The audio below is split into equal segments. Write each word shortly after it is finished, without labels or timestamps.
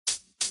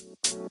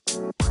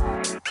Another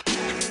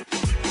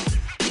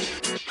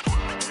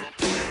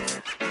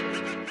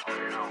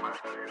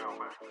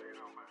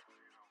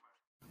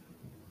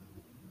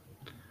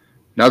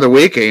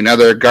week,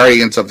 another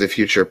Guardians of the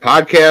Future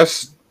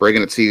podcast,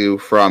 bringing it to you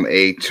from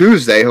a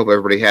Tuesday. Hope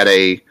everybody had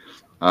a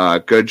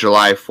good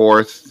July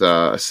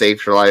 4th, a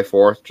safe July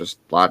 4th. Just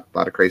a lot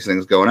of crazy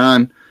things going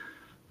on.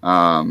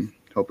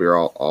 Hope you're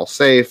all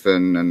safe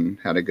and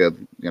had a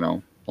good,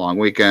 long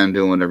weekend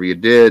doing whatever you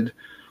did.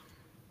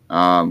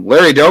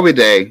 Larry Doby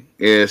Day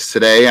is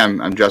today.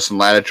 I'm Justin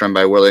Ladich, joined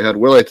by Willie Hood.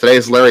 Willie,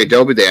 today's Larry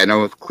Doby Day. I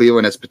know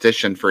Cleveland has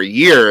petitioned for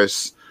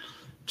years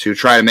to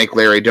try to make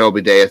Larry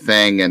Doby Day a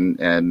thing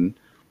and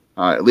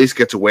at least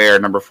get to wear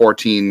number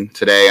 14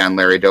 today on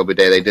Larry Doby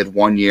Day. They did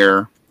 1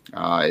 year,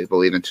 I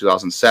believe, in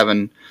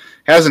 2007.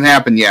 Hasn't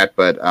happened yet,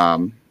 but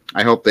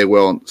I hope they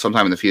will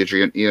sometime in the future.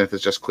 Even if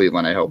it's just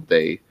Cleveland, I hope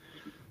they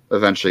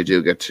eventually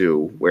do get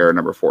to wear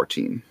number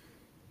 14.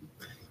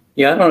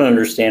 Yeah, I don't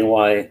understand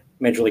why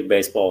Major League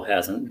Baseball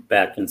hasn't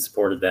backed and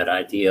supported that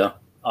idea.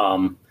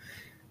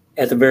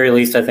 At the very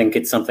least, I think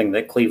it's something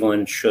that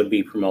Cleveland should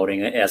be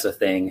promoting as a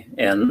thing.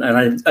 And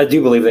I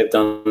do believe they've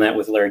done that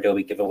with Larry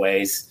Doby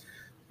giveaways.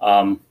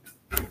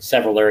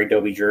 Several Larry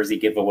Doby jersey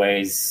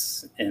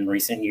giveaways in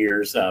recent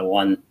years,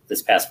 one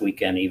this past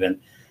weekend even.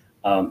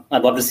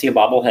 I'd love to see a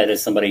bobblehead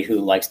as somebody who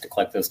likes to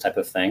collect those type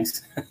of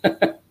things.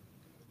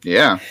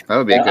 Yeah, that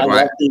would be a good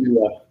one.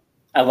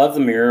 I love the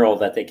mural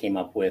that they came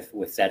up with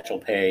Satchel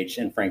Paige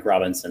and Frank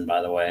Robinson,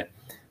 by the way,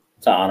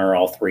 to honor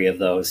all three of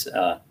those.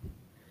 That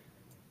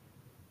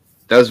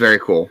was very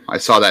cool. I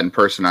saw that in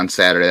person on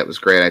Saturday. That was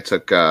great. I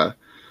took my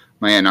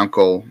aunt and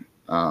uncle,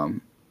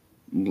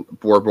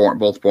 were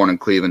both born in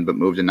Cleveland, but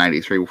moved in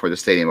 '93 before the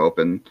stadium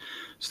opened.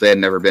 So they had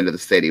never been to the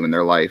stadium in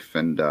their life.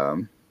 And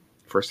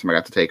first time I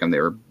got to take them, they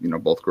were,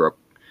 both grew up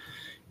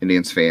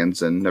Indians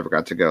fans and never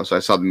got to go. So I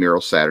saw the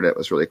mural Saturday. It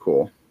was really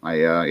cool.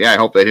 I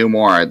hope they do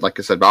more. Like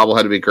I said,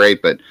 bobblehead would be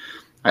great, but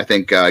I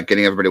think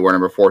getting everybody to wear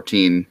number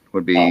 14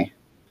 would be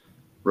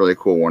really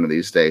cool one of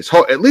these days.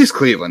 At least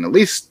Cleveland. At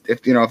least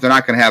if they're not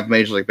going to have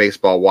Major League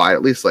Baseball wide,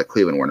 at least let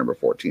Cleveland wear number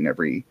 14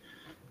 every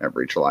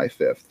July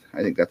 5th.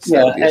 I think that's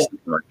the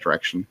right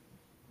direction.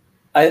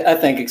 I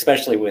think,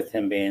 especially with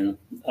him being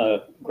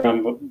a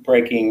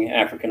groundbreaking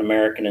African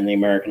American in the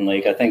American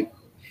League, I think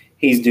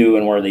he's due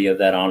and worthy of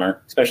that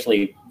honor,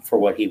 especially for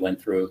what he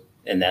went through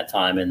in that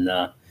time. And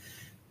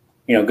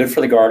good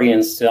for the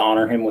Guardians to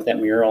honor him with that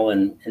mural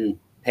and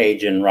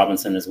Page and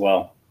Robinson as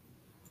well.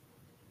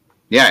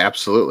 Yeah,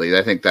 absolutely.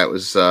 I think that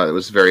was it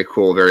was very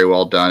cool, very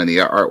well done, and the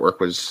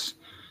artwork was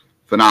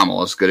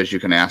phenomenal, as good as you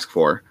can ask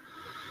for.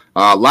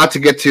 A lot to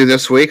get to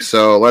this week,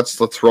 so let's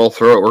roll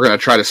through it. We're going to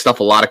try to stuff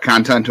a lot of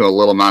content into a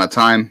little amount of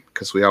time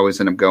because we always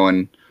end up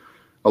going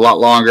a lot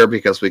longer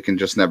because we can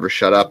just never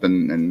shut up,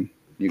 and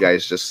you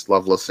guys just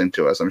love listening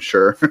to us, I'm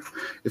sure,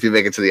 if you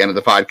make it to the end of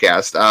the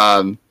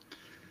podcast.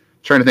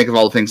 Trying to think of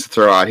all the things to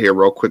throw out here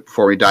real quick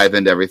before we dive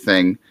into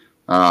everything.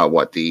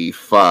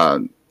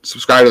 Subscribe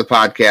to the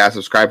podcast,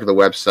 subscribe to the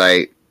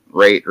website,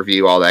 rate,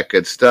 review, all that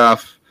good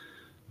stuff.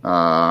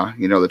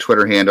 The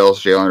Twitter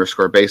handles,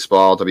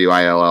 _baseball,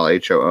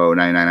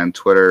 WILLHOO99 on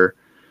Twitter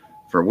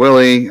for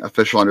Willie,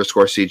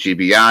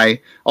 official_CGBI.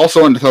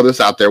 Also wanted to throw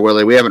this out there,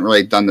 Willie. We haven't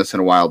really done this in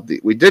a while.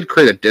 We did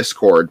create a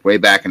Discord way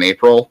back in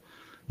April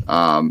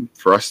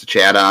for us to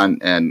chat on,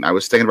 and I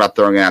was thinking about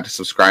throwing it out to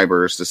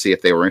subscribers to see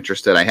if they were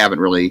interested.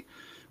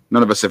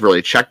 None of us have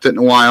really checked it in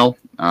a while.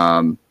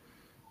 But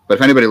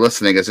if anybody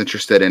listening is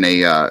interested in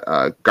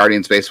a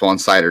Guardians Baseball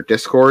Insider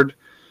Discord,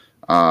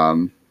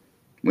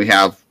 we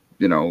have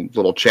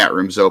little chat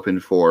rooms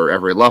open for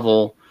every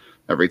level,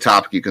 every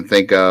topic you can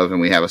think of, and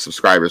we have a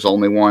subscribers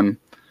only one.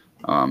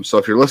 So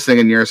if you're listening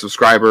and you're a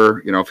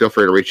subscriber, feel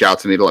free to reach out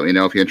to me to let me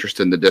know if you're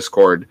interested in the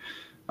Discord.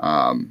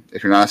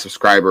 If you're not a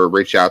subscriber,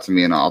 reach out to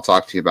me and I'll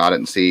talk to you about it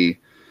and see.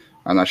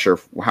 I'm not sure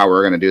how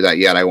we're going to do that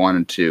yet. I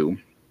wanted to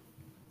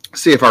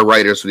see if our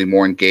writers would be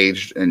more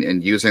engaged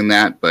in using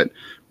that, but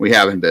we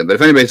haven't been. But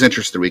if anybody's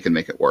interested, we can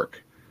make it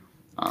work.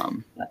 I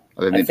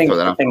think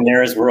the thing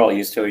there is we're all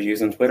used to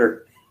using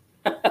Twitter.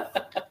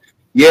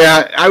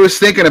 Yeah, I was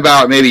thinking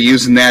about maybe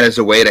using that as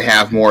a way to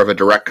have more of a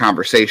direct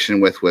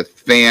conversation with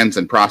fans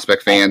and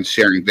prospect fans,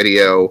 sharing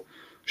video,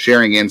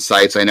 sharing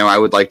insights. I know I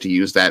would like to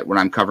use that when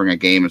I'm covering a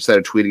game. Instead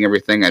of tweeting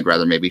everything, I'd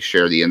rather maybe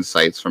share the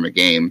insights from a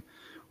game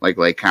like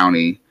Lake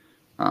County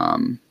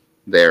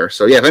there.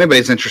 So, yeah, if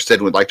anybody's interested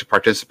and would like to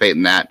participate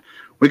in that,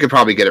 we could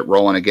probably get it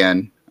rolling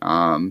again.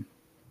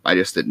 I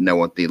just didn't know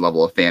what the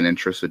level of fan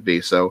interest would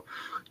be. So,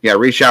 yeah,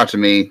 reach out to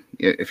me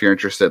if you're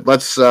interested.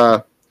 Let's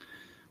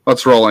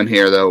roll in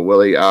here, though,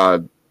 Willie.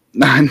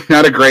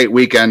 Not a great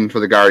weekend for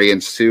the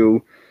Guardians.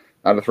 2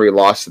 out of 3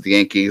 lost to the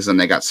Yankees, and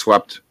they got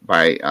swept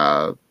by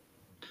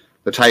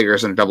the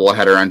Tigers in a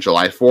doubleheader on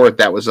July 4th.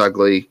 That was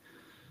ugly.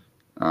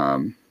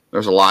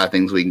 There's a lot of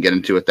things we can get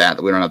into with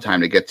that we don't have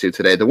time to get to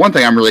today. The one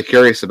thing I'm really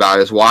curious about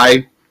is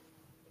why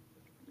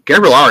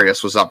Gabriel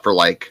Arias was up for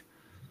like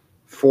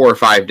 4 or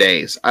 5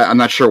 days. I'm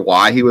not sure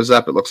why he was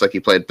up. It looks like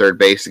he played third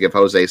base to give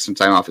Jose some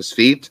time off his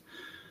feet.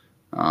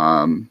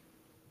 Jose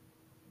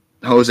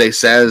Jose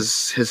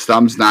says his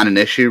thumb's not an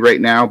issue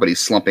right now, but he's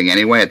slumping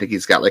anyway. I think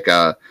he's got like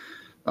a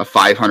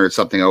 500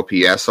 something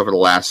OPS over the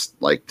last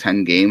like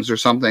 10 games or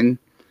something.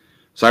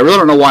 So I really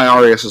don't know why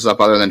Arias was up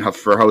other than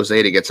for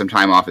Jose to get some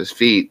time off his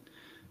feet.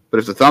 But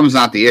if the thumb's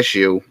not the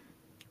issue,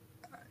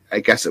 I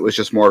guess it was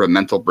just more of a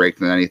mental break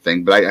than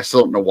anything. But I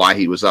still don't know why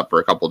he was up for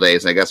a couple of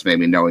days. I guess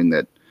maybe knowing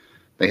that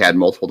they had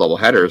multiple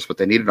doubleheaders, but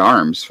they needed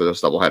arms for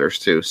those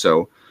doubleheaders too.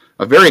 So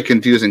a very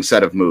confusing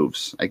set of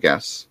moves, I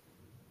guess.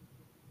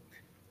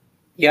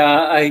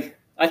 Yeah,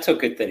 I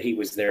took it that he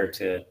was there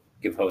to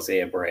give Jose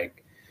a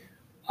break.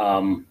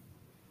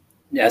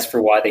 As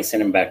for why they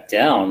sent him back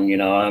down,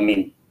 I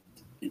mean,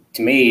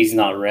 to me, he's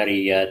not ready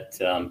yet.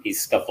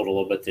 He's scuffled a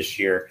little bit this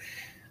year.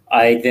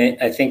 I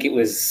think it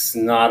was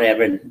not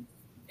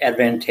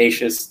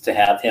advantageous to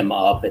have him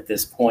up at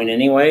this point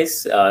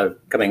anyways,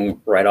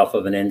 coming right off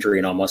of an injury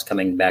and almost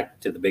coming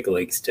back to the big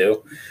leagues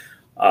too.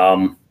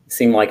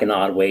 Seemed like an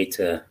odd way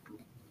to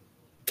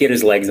get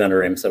his legs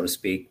under him, so to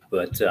speak.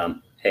 But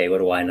hey, what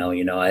do I know?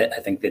 I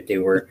think that they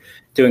were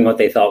doing what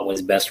they thought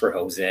was best for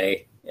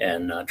Jose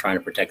and trying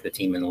to protect the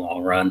team in the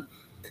long run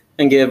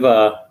and give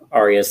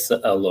Arias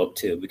a look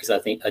too, because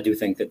I do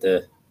think that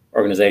the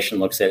organization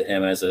looks at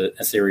him as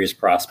a serious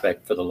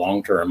prospect for the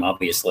long term,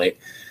 obviously,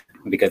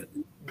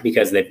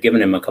 because they've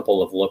given him a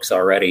couple of looks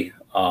already.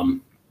 I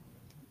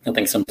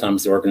think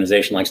sometimes the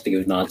organization likes to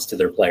give nods to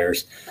their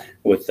players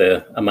with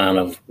the amount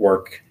of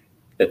work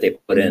that they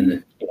put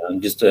in,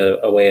 just a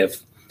way of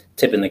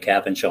tipping the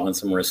cap and showing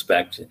some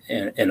respect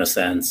in a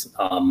sense.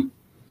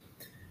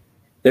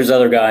 There's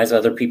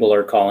other people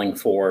are calling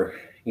for,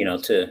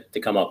 to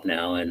come up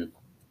now. And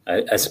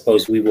I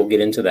suppose we will get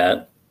into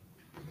that.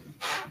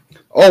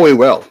 Oh, we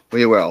will.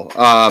 The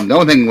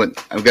only thing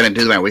I'm going to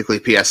do my weekly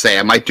PSA,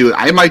 I might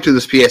do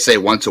this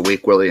PSA once a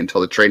week, Willie,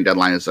 until the trade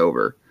deadline is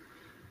over.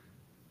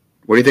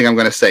 What do you think I'm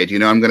going to say? Do you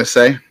know what I'm going to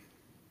say?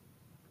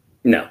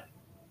 No,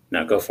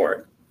 go for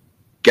it.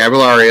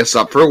 Gabriel Arias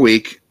up for a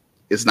week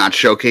is not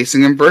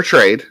showcasing him for a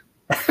trade.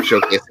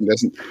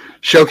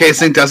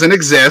 Showcasing doesn't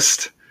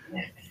exist.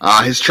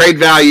 His trade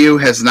value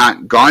has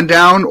not gone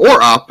down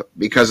or up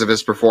because of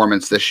his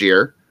performance this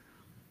year.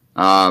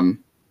 I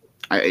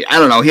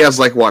don't know. He has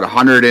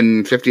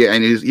 150,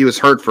 and he was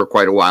hurt for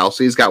quite a while.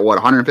 So he's got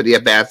 150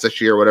 at bats this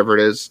year, whatever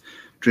it is,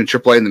 between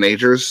AAA and the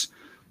majors.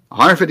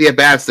 150 at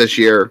bats this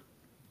year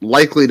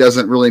likely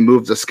doesn't really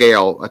move the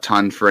scale a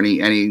ton for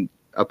any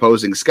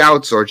opposing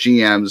scouts or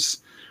GMs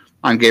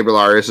on Gabriel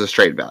Arias'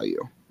 trade value.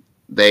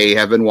 They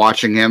have been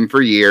watching him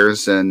for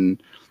years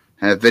and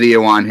have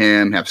video on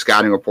him, have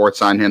scouting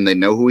reports on him. They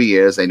know who he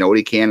is. They know what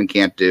he can and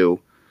can't do.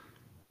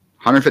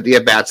 150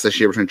 at bats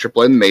this year between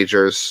AAA and the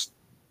majors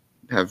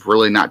have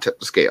really not tipped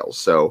the scales.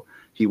 So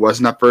he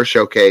wasn't up for a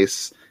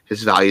showcase.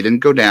 His value didn't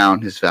go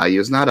down. His value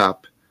is not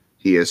up.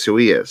 He is who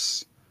he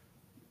is.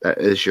 That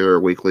is your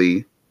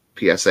weekly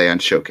PSA on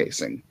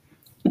showcasing.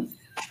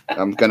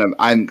 I'm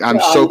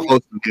so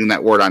close to doing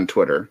that word on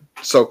Twitter.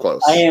 So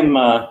close. I'm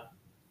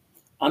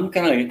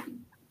gonna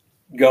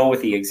go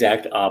with the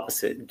exact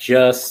opposite,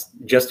 just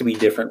to be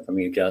different from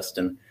you,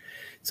 Justin.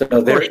 So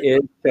there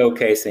is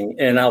showcasing,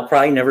 and I'll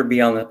probably never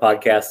be on the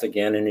podcast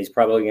again, and he's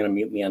probably going to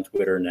mute me on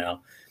Twitter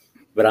now.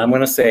 But I'm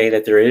going to say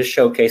that there is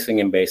showcasing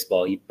in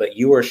baseball, but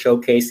you are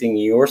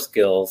showcasing your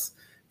skills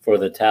for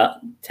the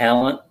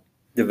talent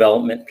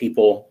development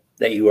people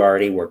that you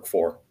already work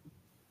for.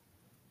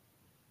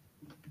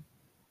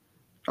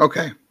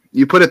 Okay.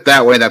 You put it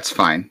that way, that's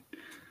fine.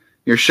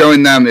 You're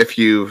showing them if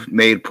you've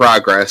made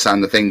progress on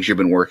the things you've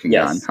been working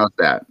on. How's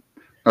that?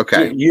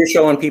 Okay. You're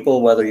showing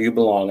people whether you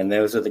belong, and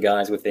those are the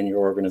guys within your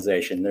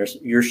organization.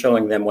 You're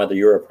showing them whether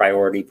you're a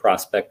priority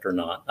prospect or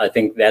not. I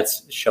think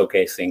that's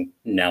showcasing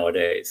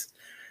nowadays.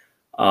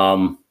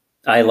 I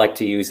like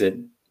to use it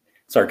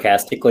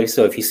sarcastically.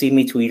 So if you see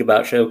me tweet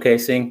about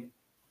showcasing,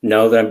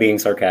 know that I'm being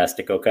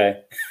sarcastic,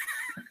 okay?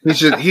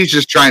 He's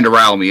just trying to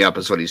rile me up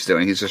is what he's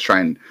doing. He's just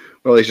trying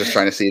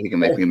to see if he can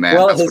make me mad.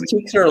 Well, his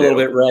cheeks are a little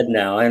bit red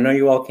now. I know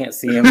you all can't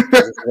see him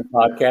because of the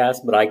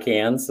podcast, but I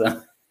can.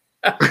 So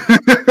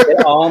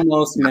it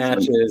almost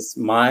matches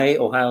my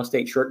Ohio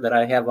State shirt that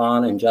I have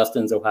on and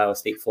Justin's Ohio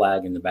State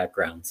flag in the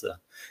background. So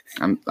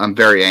I'm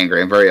very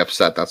angry. I'm very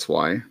upset. That's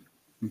why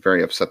I'm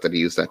very upset that he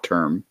used that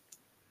term.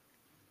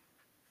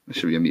 It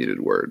should be a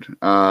muted word.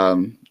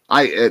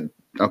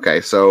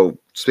 Okay. So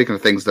speaking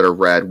of things that are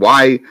red,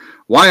 why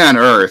on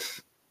earth?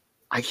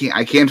 I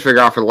can't figure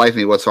out for the life of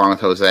me what's wrong with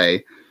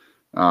Jose.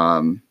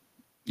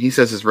 He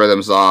says his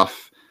rhythm's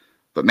off,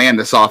 but man,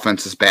 this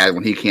offense is bad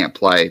when he can't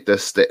play.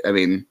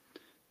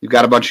 You've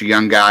got a bunch of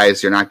young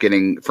guys. You're not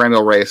getting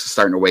Franmil Reyes is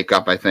starting to wake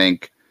up, I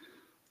think.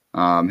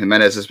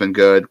 Jimenez has been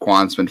good.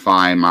 Kwan's been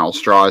fine. Miles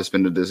Straw has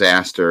been a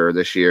disaster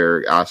this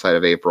year outside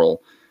of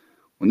April.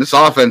 When this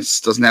offense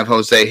doesn't have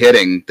Jose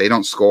hitting, they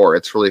don't score.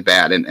 It's really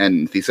bad.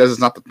 And if he says it's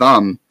not the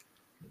thumb,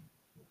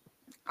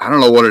 I don't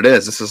know what it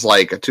is. This is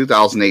like a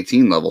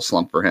 2018 level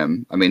slump for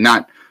him. I mean,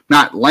 not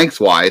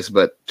lengthwise,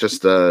 but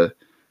just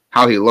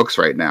how he looks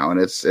right now, and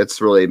it's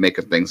really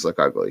making things look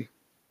ugly.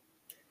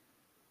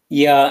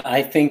 Yeah,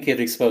 I think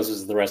it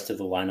exposes the rest of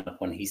the lineup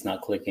when he's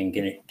not clicking,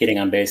 getting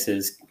on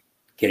bases,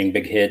 getting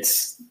big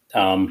hits.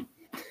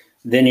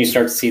 Then you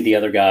start to see the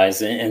other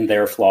guys and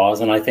their flaws.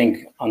 And I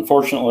think,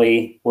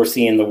 unfortunately, we're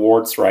seeing the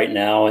warts right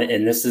now.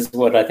 And this is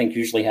what I think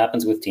usually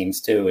happens with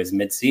teams too, is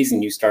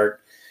midseason you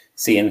start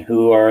seeing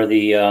who are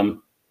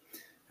the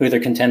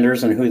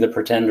contenders and who the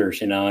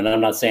pretenders, And I'm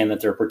not saying that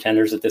they're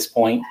pretenders at this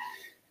point.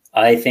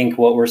 I think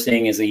what we're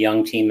seeing is a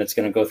young team that's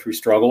going to go through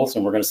struggles,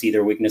 and we're going to see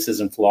their weaknesses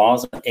and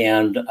flaws.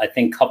 And I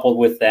think coupled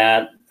with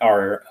that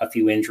are a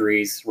few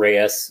injuries.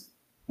 Reyes,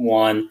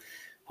 one,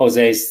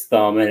 Jose's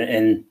thumb. And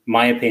in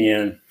my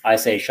opinion, I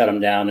say shut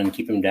him down and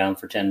keep him down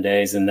for 10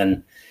 days. And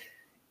then,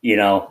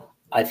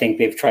 I think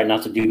they've tried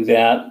not to do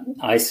that.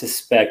 I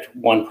suspect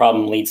one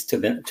problem leads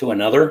to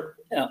another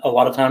a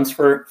lot of times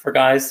for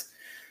guys.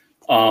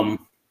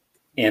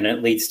 And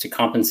it leads to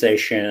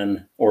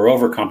compensation or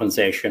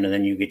overcompensation, and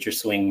then you get your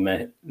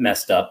swing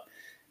messed up.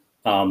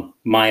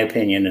 My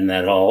opinion, and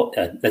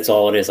that's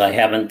all it is. I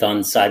haven't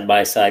done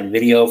side-by-side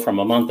video from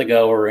a month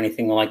ago or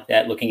anything like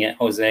that, looking at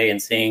Jose and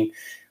seeing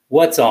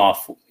what's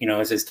off.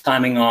 Is his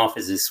timing off?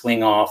 Is his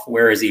swing off?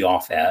 Where is he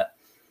off at?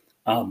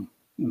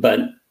 But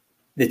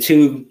the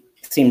two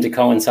seem to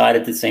coincide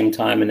at the same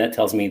time, and that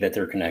tells me that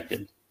they're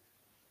connected.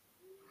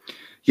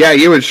 Yeah,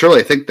 you would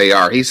surely think they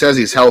are. He says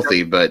he's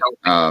healthy, but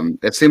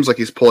it seems like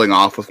he's pulling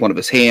off with one of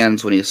his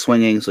hands when he's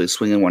swinging, so he's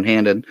swinging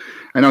one-handed.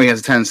 I know he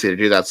has a tendency to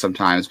do that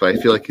sometimes, but I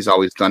feel like he's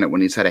always done it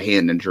when he's had a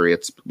hand injury,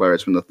 whether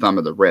it's from the thumb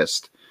or the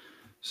wrist.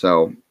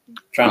 So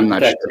I'm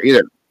not sure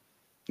either.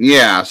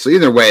 Yeah, so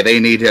either way, they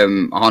need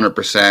him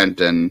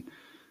 100%. And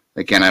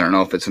again, I don't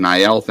know if it's an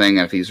IL thing,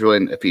 and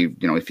if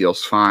he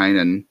feels fine,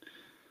 and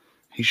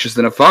he's just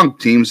in a funk.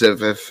 Teams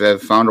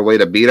have found a way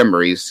to beat him,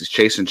 or he's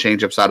chasing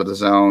changeups out of the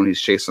zone. He's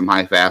chasing some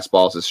high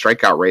fastballs. His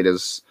strikeout rate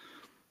is,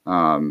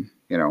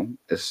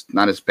 it's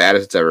not as bad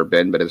as it's ever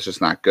been, but it's just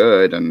not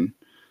good. And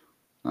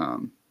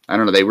I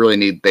don't know. They really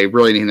need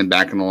him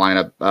back in the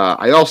lineup.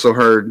 I also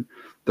heard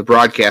the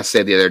broadcast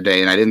say the other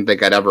day, and I didn't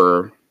think I'd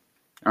ever,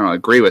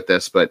 agree with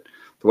this, but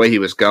the way he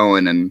was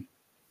going and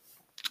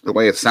the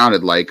way it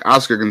sounded like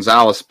Oscar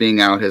Gonzalez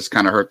being out has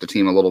kind of hurt the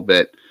team a little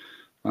bit.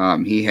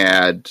 He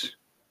had.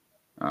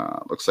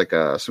 Looks like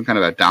some kind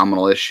of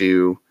abdominal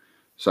issue.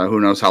 So who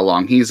knows how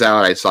long he's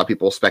out. I saw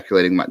people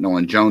speculating about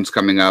Nolan Jones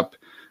coming up.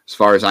 As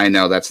far as I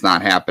know, that's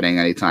not happening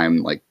anytime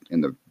like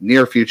in the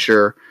near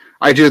future.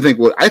 I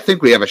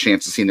think we have a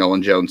chance to see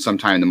Nolan Jones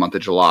sometime in the month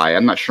of July.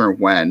 I'm not sure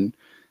when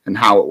and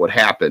how it would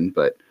happen,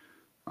 but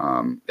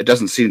it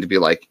doesn't seem to be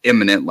like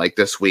imminent like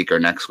this week or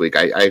next week.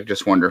 I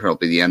just wonder if it'll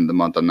be the end of the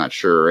month. I'm not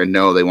sure. And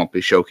no, they won't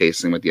be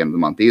showcasing at the end of the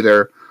month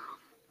either.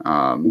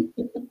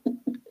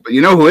 But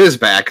who is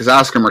back is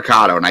Oscar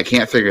Mercado, and I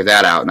can't figure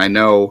that out. And I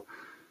know,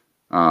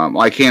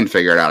 I can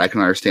figure it out. I can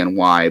understand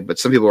why. But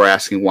some people are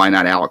asking why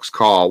not Alex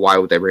Call? Why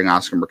would they bring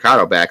Oscar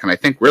Mercado back? And I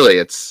think really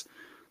it's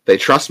they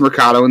trust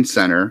Mercado in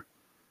center.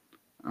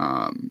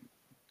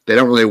 They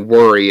don't really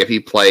worry if he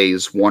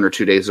plays 1 or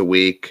 2 days a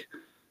week.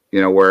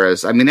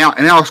 Whereas and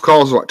Alex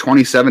Call is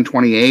 27,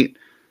 28.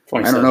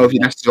 I don't know if you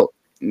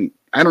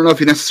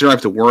necessarily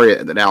have to worry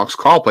that Alex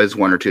Call plays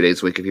 1 or 2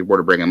 days a week if you were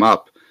to bring him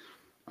up.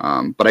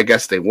 But I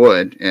guess they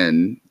would,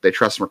 and they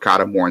trust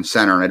Mercado more in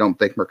center, and I don't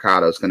think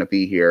Mercado is going to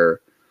be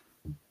here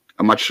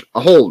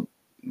a whole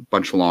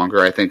bunch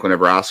longer. I think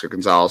whenever Oscar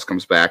Gonzalez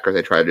comes back or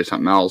they try to do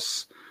something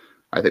else,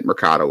 I think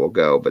Mercado will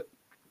go. But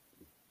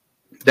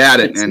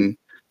that and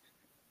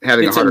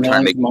having a harder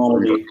time making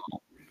commodity.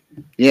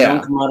 Yeah,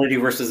 known commodity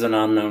versus an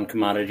unknown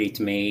commodity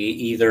to me.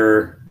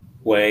 Either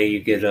way,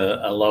 you get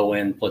a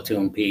low-end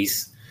platoon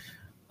piece.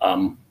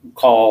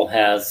 Call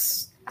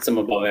has some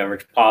above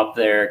average pop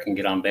there, can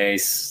get on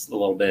base a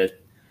little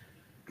bit.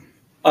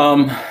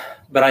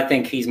 But I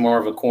think he's more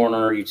of a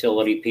corner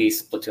utility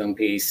piece, platoon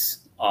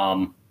piece,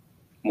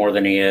 more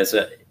than he is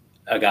a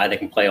guy that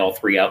can play all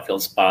three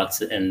outfield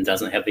spots and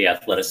doesn't have the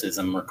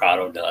athleticism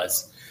Mercado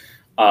does.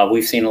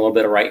 We've seen a little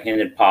bit of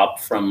right-handed pop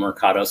from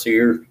Mercado. So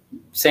you're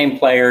same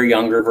player,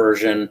 younger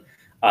version,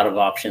 out of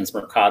options.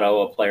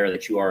 Mercado, a player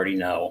that you already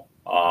know.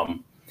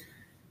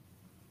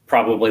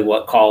 Probably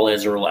what Call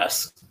is or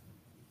less.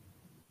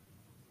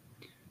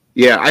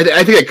 Yeah,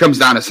 I think it comes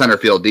down to center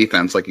field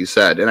defense, like you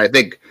said. And I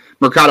think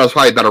Mercado's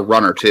probably a better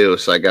runner, too.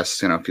 So I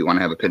guess, if you want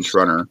to have a pinch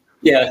runner.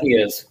 Yeah, he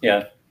is.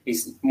 Yeah,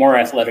 he's more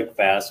athletic,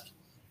 fast.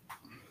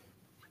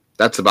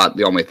 That's about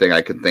the only thing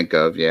I can think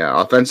of.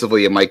 Yeah,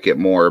 offensively, you might get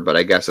more, but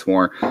I guess it's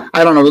more.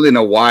 I don't really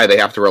know why they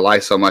have to rely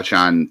so much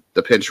on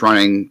the pinch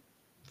running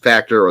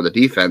factor or the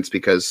defense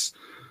because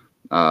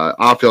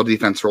outfield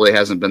defense really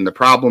hasn't been the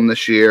problem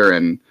this year,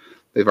 and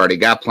they've already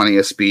got plenty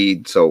of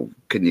speed. So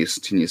can you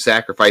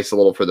sacrifice a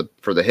little for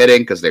the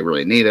hitting because they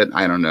really need it?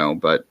 I don't know,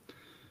 but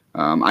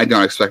I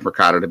don't expect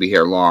Mercado to be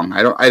here long.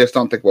 I just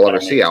don't think we'll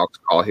ever see Alex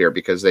Call here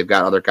because they've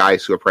got other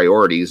guys who are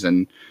priorities,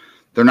 and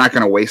they're not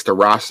going to waste a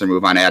roster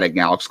move on adding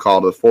Alex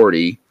Call to the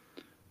 40,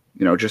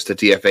 just to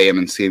DFA him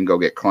and see him go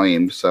get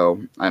claimed.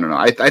 So I don't know.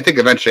 I think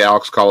eventually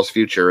Alex Call's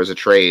future is a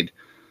trade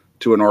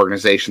to an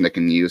organization that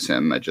can use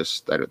him. I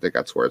don't think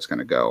that's where it's going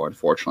to go,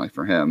 unfortunately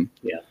for him.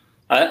 Yeah.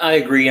 I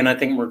agree, and I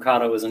think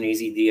Mercado is an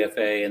easy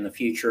DFA in the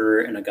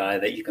future and a guy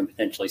that you can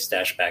potentially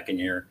stash back in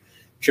your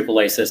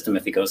AAA system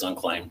if he goes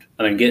unclaimed.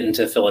 I mean, getting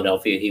to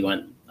Philadelphia, he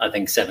went, I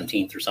think,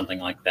 17th or something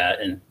like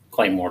that in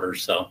claim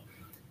orders, so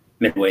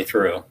midway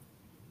through.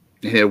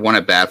 He won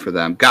it bad for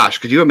them. Gosh,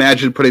 could you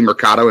imagine putting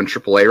Mercado in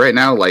AAA right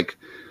now? Like,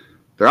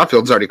 their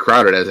outfield's already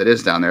crowded as it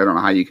is down there. I don't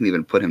know how you can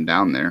even put him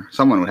down there.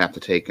 Someone would have to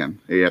take him.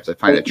 You have to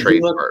find a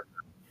trade for it.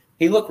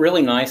 He looked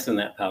really nice in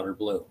that powder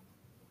blue.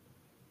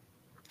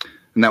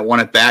 And that one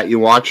at bat you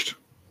watched?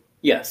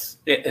 Yes.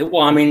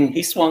 Well, I mean,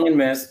 he swung and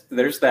missed.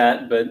 There's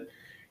that, but,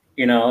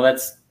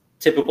 that's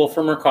typical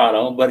for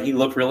Mercado, but he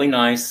looked really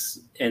nice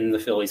in the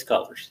Phillies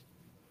colors.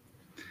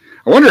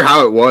 I wonder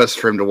how it was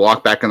for him to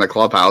walk back in the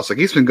clubhouse. Like,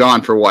 he's been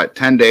gone for,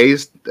 10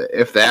 days,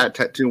 if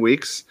that, 2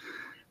 weeks?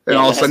 And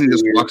all of a sudden he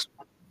just walks.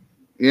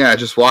 Yeah,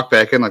 just walk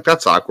back in. Like,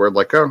 that's awkward.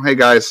 Like, oh, hey,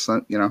 guys,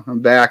 I'm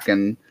back,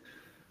 and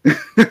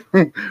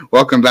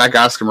welcome back,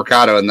 Oscar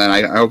Mercado. And then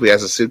I hope he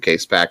has a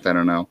suitcase packed. I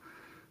don't know.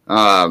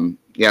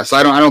 So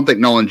I don't think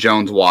Nolan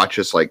Jones' watch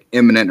is like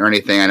imminent or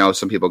anything. I know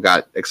some people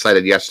got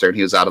excited yesterday and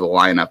he was out of the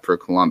lineup for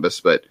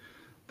Columbus, but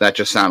that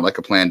just sounded like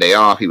a planned day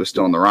off. He was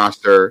still in the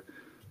roster.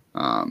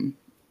 I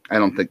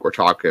don't think we're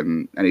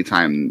talking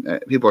anytime.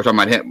 People are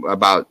talking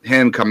about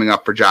him coming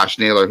up for Josh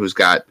Naylor, who's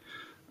got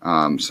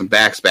some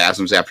back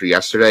spasms after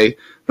yesterday.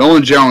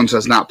 Nolan Jones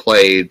has not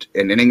played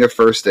an inning of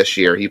first this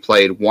year. He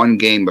played one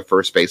game of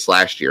first base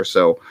last year,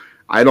 so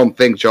I don't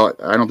think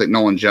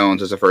Nolan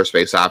Jones is a first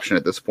base option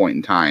at this point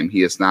in time. He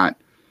has not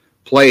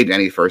played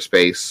any first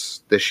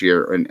base this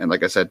year, and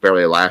like I said,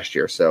 barely last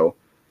year. So,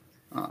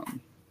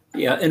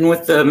 and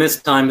with the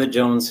missed time that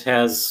Jones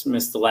has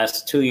missed the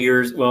last 2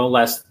 years,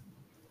 last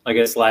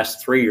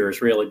 3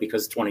 years really,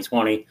 because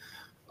 2020,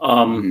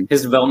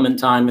 his development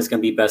time is going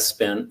to be best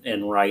spent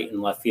in right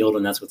and left field,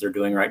 and that's what they're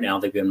doing right now.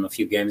 They've given him a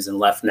few games in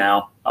left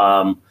now.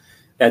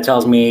 That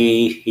tells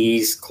me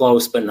he's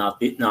close, but not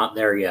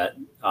there yet.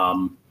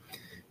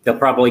 They'll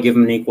probably give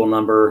him an equal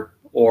number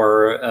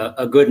or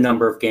a good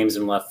number of games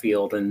in left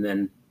field, and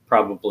then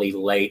probably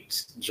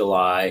late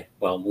July.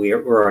 Well,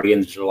 we're already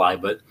into July,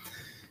 but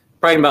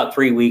probably in about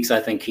 3 weeks,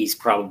 I think he's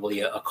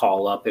probably a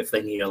call up if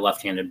they need a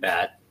left-handed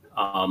bat.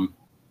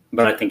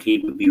 But I think he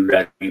would be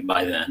ready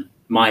by then,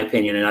 my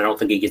opinion, and I don't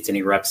think he gets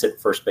any reps at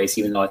first base,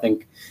 even though I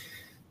think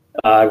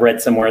I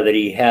read somewhere that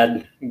he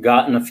had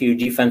gotten a few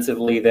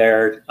defensively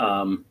there,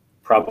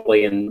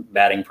 probably in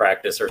batting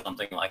practice or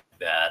something like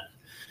that.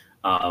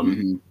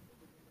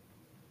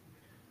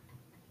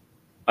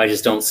 I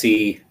just don't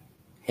see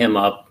him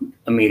up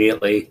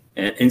immediately.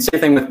 And same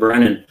thing with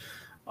Brennan.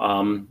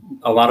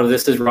 A lot of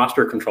this is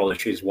roster control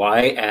issues.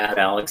 Why add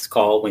Alex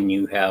Call when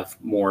you have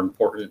more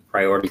important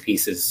priority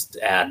pieces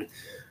to add?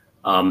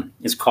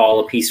 Is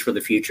Call a piece for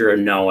the future?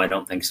 No, I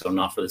don't think so.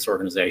 Not for this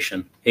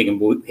organization. He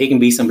can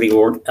be somebody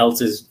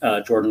else's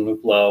Jordan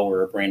Luplow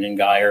or Brandon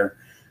Guyer,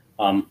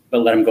 but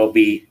let him go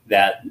be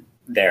that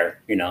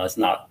there. That's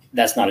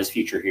not his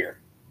future here.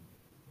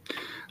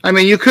 I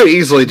mean, you could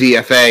easily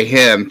DFA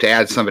him to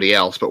add somebody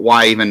else, but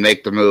why even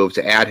make the move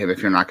to add him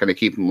if you're not going to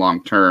keep him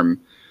long term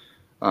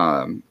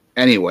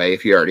anyway,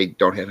 if you already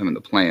don't have him in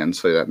the plan?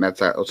 So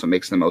that also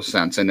makes the most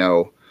sense. I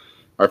know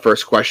our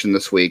first question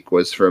this week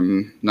was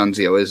from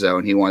Nunzio Izzo,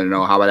 and he wanted to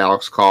know how about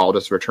Alex Call.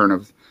 Does the return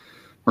of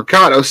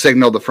Mercado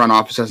signal the front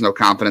office has no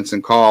confidence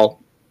in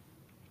Call?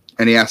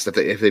 And he asked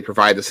if they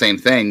provide the same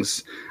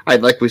things.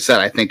 Like we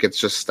said, I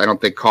don't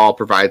think Call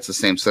provides the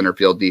same center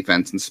field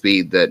defense and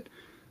speed that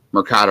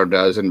Mercado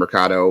does, and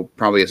Mercado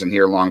probably isn't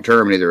here long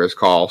term, neither is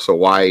Call. So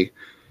why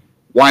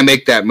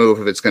make that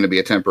move if it's going to be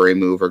a temporary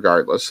move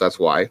regardless? That's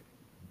why.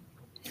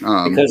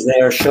 Because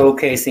they are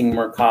showcasing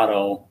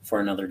Mercado for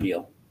another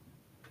deal.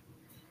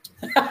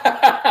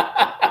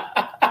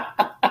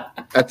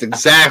 That's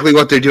exactly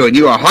what they're doing.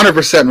 You are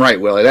 100% right,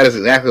 Willie. That is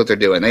exactly what they're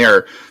doing. They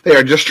are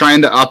just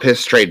trying to up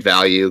his trade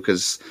value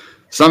because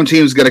some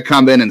team's going to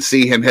come in and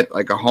see him hit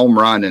like a home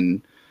run,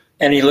 and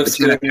he looks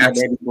good in that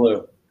baby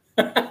blue.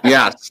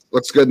 Yes,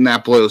 looks good in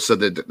that blue. So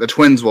the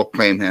Twins will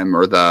claim him,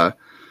 or the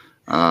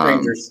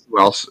Rangers. Who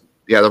else?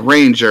 Yeah, the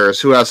Rangers.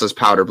 Who else has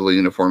powder blue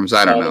uniforms?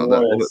 I don't know.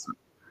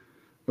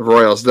 The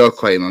Royals, they'll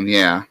claim him.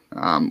 Yeah.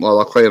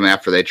 They'll claim him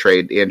after they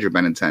trade Andrew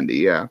Benintendi.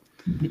 Yeah.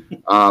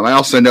 I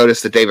also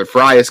noticed that David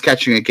Fry is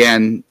catching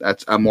again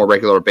at a more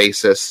regular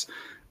basis.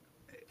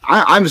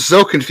 I'm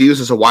so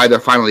confused as to why they're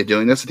finally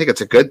doing this. I think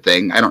it's a good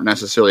thing. I don't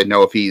necessarily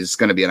know if he's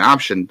going to be an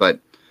option, but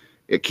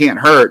it can't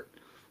hurt.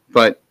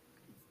 But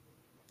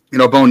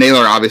Bo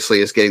Naylor obviously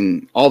is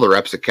getting all the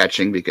reps at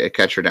catching, because a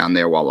catcher down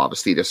there, while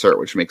Lavastidis hurt,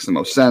 which makes the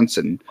most sense.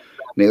 And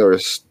Naylor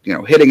is,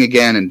 hitting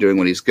again and doing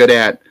what he's good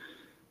at.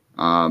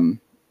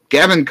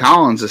 Gavin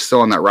Collins is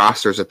still on that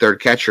roster as a third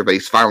catcher, but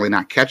he's finally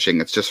not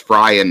catching. It's just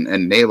Fry and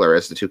Naylor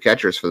as the two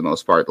catchers for the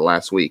most part the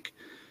last week.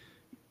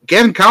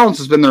 Gavin Collins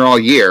has been there all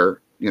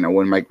year,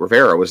 when Mike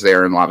Rivera was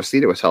there and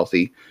Lavastida was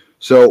healthy.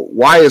 So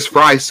why is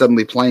Fry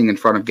suddenly playing in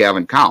front of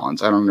Gavin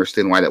Collins? I don't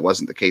understand why that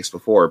wasn't the case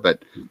before,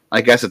 but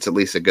I guess it's at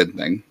least a good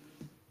thing.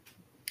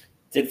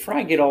 Did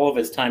Fry get all of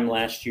his time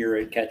last year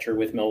at catcher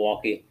with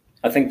Milwaukee?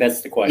 I think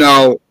that's the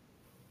question.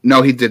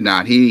 No, he did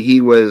not.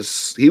 He was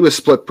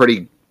split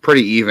pretty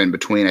even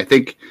between. I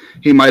think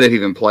he might have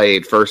even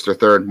played first or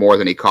third more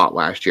than he caught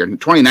last year.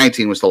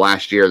 2019 was the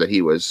last year that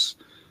he was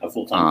a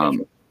full-time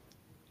pitcher.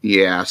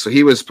 Yeah, so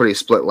he was pretty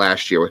split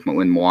last year with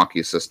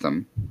Milwaukee's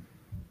system.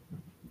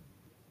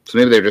 So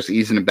maybe they're just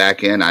easing him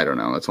back in. I don't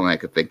know. That's only I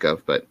could think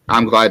of. But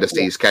I'm glad to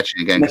see he's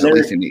catching again because at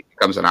least he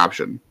becomes an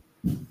option.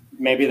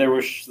 Maybe there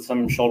was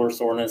some shoulder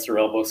soreness or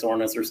elbow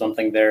soreness or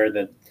something there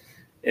that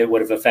it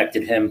would have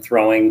affected him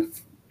throwing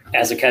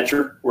as a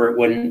catcher where it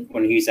wouldn't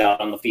when he's out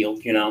on the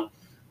field,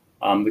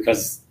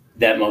 because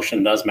that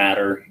motion does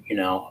matter, I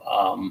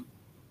don't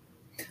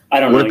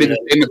know. Would it be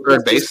the same at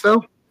third base,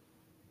 though?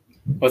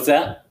 What's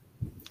that?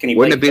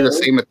 Wouldn't it be the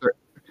same at third?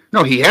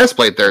 No, he has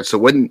played third, so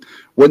wouldn't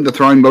the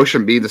throwing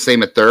motion be the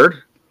same at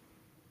third?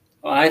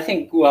 Well, I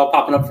think,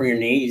 popping up for your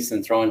knees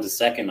and throwing to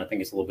second, I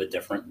think it's a little bit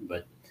different,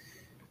 but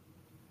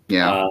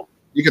yeah,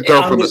 you could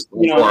throw from the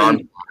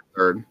forearm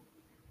third.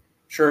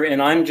 Sure,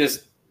 and I'm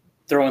just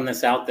throwing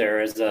this out there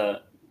as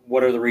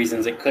what are the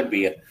reasons it could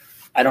be?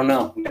 I don't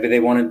know. Maybe they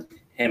wanted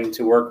him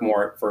to work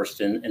more at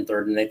first and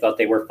third, and they thought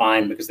they were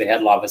fine because they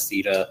had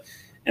Lavacita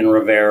and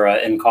Rivera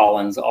and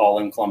Collins all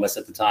in Columbus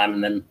at the time,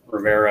 and then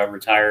Rivera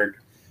retired,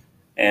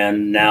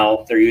 and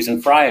now they're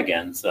using Fry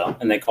again. So,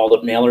 and they called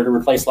up Naylor to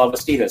replace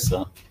Lavacita.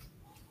 So,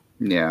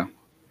 yeah,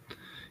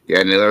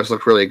 Naylor's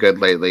looked really good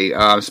lately.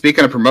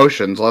 Speaking of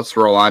promotions, let's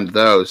roll on to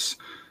those.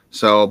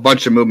 So, a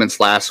bunch of movements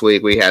last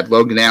week. We had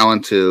Logan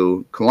Allen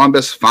to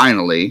Columbus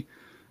finally,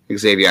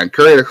 Xavier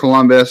Curry to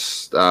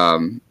Columbus.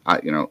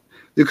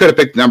 You could have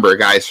picked a number of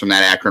guys from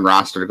that Akron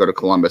roster to go to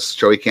Columbus: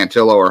 Joey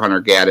Cantillo or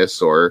Hunter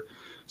Gaddis or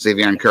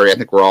Xavier Curry. I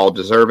think we're all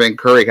deserving.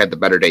 Curry had the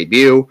better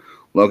debut.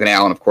 Logan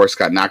Allen, of course,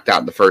 got knocked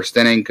out in the first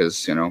inning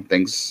because,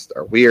 things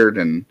are weird.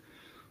 And,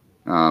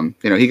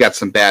 he got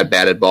some bad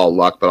batted ball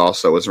luck, but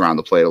also was around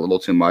the plate a little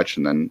too much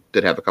and then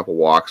did have a couple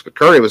walks. But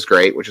Curry was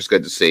great, which is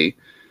good to see.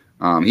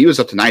 He was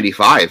up to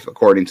 95,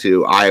 according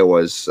to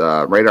Iowa's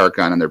radar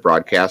gun on their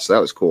broadcast. So that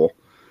was cool.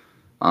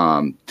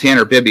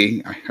 Tanner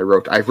Bibby, I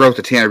wrote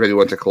that Tanner Bibby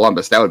went to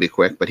Columbus. That would be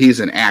quick, but he's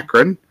in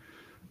Akron.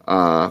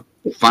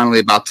 Finally,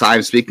 about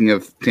time. Speaking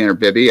of Tanner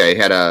Bibby, I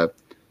had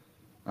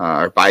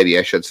or Bibby,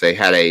 I should say,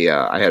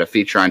 I had a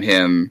feature on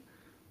him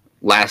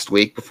last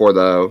week before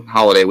the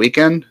holiday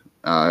weekend.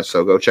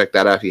 So go check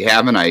that out if you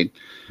haven't. I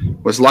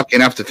was lucky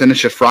enough to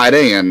finish it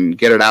Friday and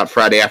get it out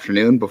Friday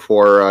afternoon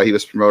before he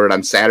was promoted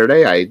on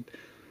Saturday. I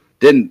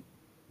didn't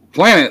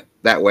plan it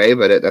that way,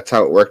 but that's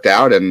how it worked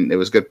out, and it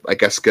was good. I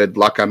guess good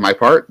luck on my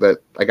part that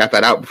I got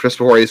that out just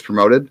before he was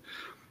promoted.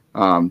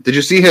 Did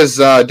you see his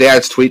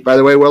dad's tweet, by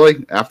the way,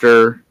 Willie,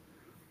 after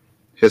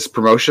his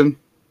promotion?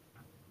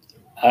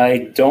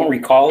 I don't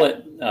recall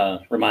it.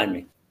 Remind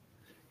me.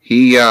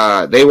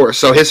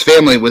 His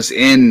family was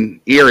in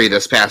Erie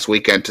this past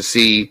weekend to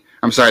see.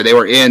 I'm sorry, they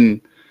were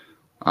in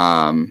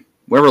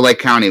wherever Lake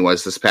County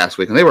was this past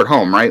weekend. They were at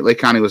home, right? Lake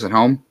County was at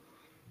home.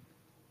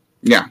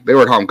 Yeah, they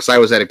were at home because I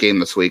was at a game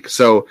this week.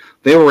 So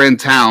they were in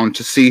town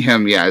to see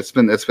him. Yeah, it's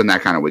been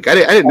that kind of week. I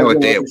didn't know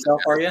what day it was.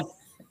 Are you?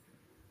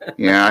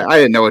 Yeah, I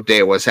didn't know what day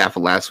it was half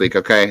of last week.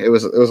 Okay, it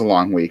was a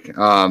long week.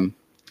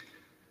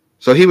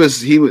 So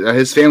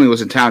his family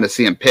was in town to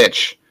see him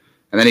pitch,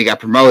 and then he got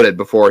promoted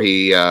before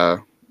he got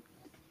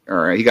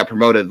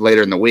promoted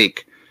later in the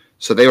week.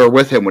 So they were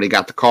with him when he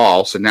got the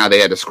call. So now they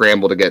had to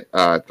scramble to get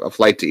a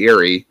flight to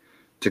Erie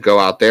to go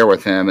out there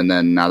with him. And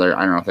then now I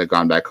don't know if they've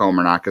gone back home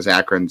or not because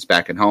Akron's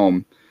back at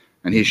home,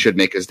 and he should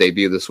make his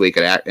debut this week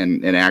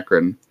in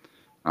Akron.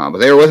 But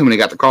they were with him when he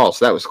got the call,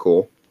 so that was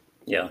cool.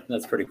 Yeah,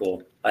 that's pretty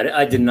cool.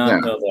 I did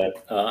not know that.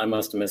 I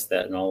must have missed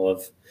that in all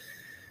of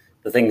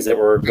the things that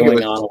were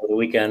going on over the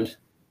weekend.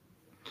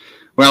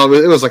 Well,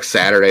 it was like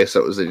Saturday, so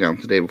it was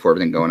the day before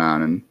everything going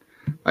on, and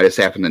I just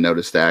happened to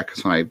notice that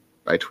because when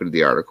I tweeted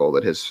the article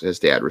that his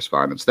dad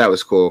responded. So that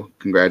was cool.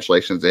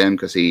 Congratulations to him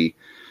because he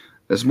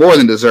is more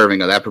than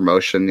deserving of that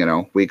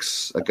promotion,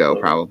 weeks ago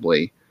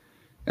probably.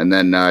 And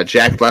then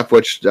Jack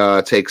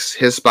Leftwich takes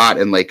his spot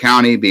in Lake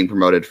County, being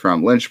promoted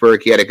from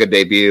Lynchburg. He had a good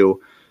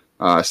debut,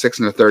 6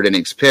 1/3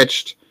 innings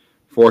pitched,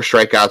 4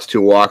 strikeouts,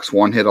 2 walks,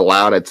 1 hit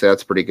allowed. I'd say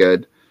that's pretty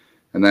good.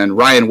 And then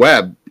Ryan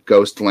Webb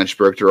goes to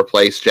Lynchburg to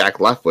replace Jack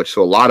Leftwich.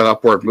 So a lot of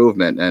upward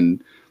movement.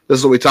 And this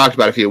is what we talked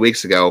about a few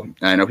weeks ago.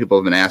 And I know people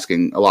have been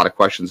asking a lot of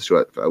questions to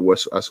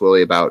us,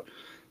 Willie, about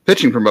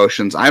pitching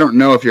promotions. I don't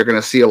know if you're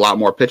going to see a lot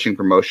more pitching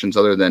promotions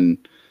other than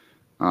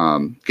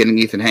getting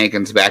Ethan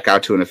Hankins back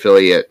out to an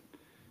affiliate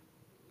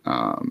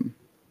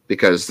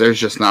because there's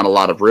just not a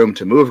lot of room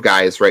to move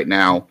guys right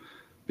now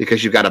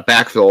because you've got to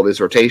backfill all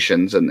these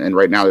rotations. And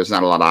right now there's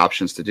not a lot of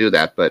options to do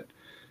that. But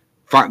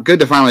good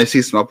to finally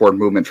see some upward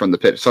movement from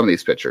some of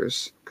these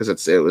pitchers because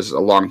it was a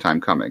long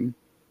time coming.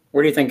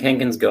 Where do you think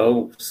Hankins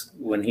goes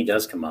when he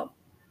does come up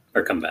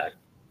or come back?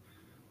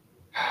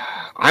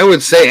 I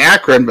would say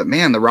Akron, but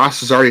man, the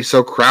roster's already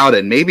so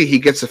crowded. Maybe he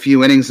gets a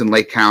few innings in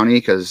Lake County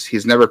because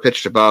he's never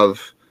pitched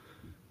above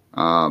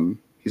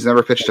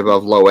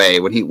low A.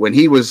 When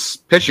he was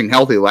pitching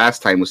healthy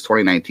last time was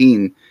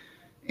 2019,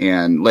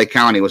 and Lake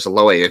County was a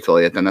low A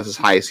affiliate. Then that's as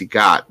high as he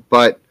got.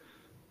 But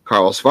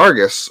Carlos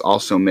Vargas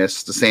also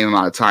missed the same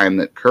amount of time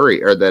that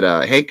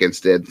Hankins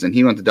did, and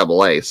he went to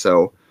Double-A.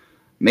 So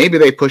maybe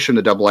they push him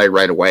to Double-A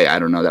right away. I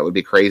don't know. That would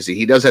be crazy.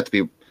 He does have to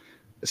be.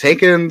 Is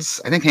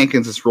Hankins? I think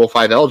Hankins is Rule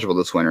 5 eligible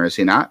this winter. Is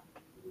he not?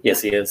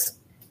 Yes, he is.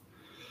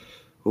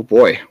 Oh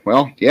boy.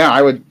 Well, yeah,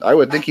 I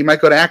would think he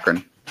might go to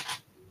Akron.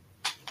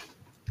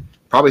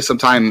 Probably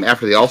sometime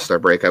after the All-Star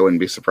break. I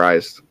wouldn't be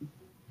surprised.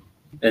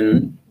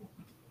 And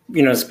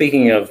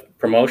speaking of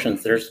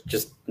promotions, there's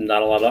just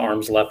not a lot of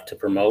arms left to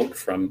promote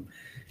from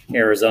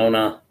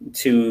Arizona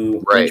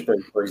to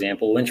Lynchburg, for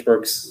example.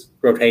 Lynchburg's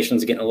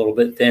rotation's getting a little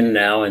bit thin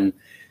now, and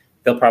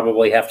they'll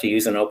probably have to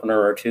use an opener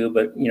or two.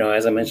 But,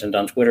 as I mentioned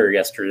on Twitter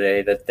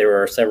yesterday, that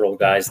there are several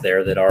guys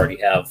there that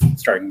already have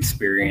starting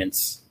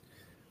experience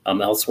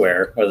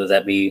elsewhere, whether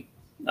that be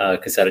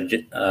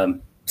Casetta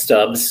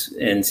Stubbs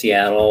in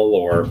Seattle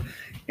or,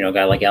 a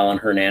guy like Alan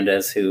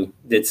Hernandez who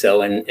did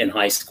so in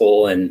high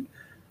school and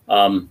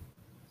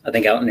I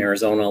think out in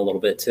Arizona a little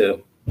bit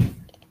too.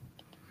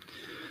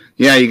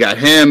 Yeah, you got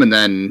him, and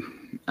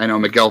then I know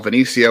Miguel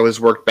Vinicio has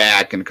worked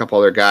back and a couple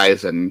other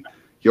guys, and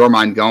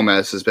Yorman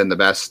Gomez has been the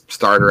best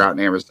starter out in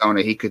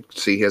Arizona. He could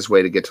see his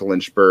way to get to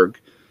Lynchburg.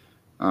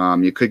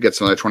 You could get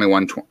some other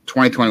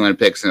 2021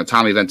 picks.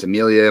 Tommy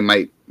Ventimiglia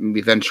might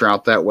venture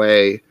out that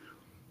way.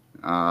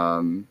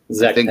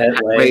 Zach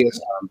Petway.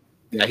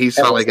 He's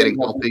finally getting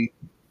healthy.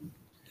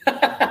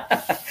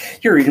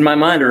 You're reading my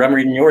mind, or I'm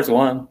reading yours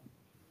one.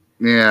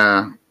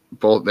 Yeah,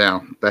 both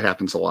now. That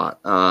happens a lot.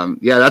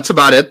 That's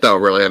about it, though,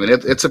 really. I mean,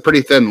 it's a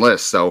pretty thin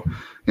list. So,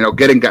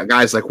 getting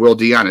guys like Will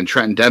Dion and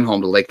Trenton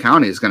Denholm to Lake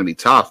County is going to be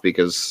tough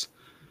because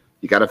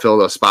you got to fill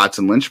those spots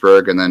in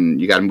Lynchburg, and then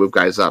you got to move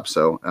guys up.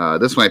 So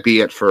this might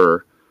be it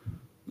for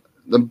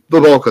the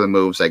bulk of the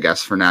moves, I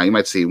guess, for now. You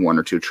might see one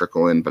or two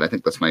trickle in, but I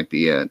think this might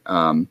be it.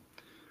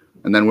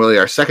 And then, Willie,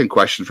 our second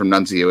question from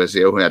Nunzio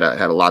Izio, who had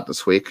a lot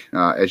this week,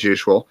 as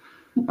usual.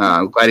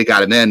 I'm glad he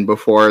got him in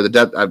before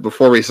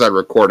we started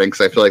recording,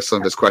 because I feel like some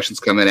of his questions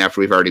come in after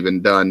we've already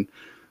been done.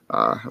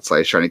 That's why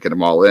he's trying to get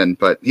them all in.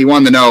 But he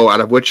wanted to know, out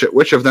of which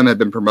of them have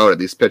been promoted,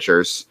 these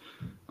pitchers,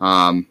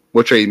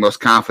 which are you most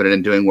confident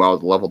in doing well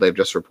at the level they've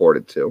just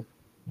reported to?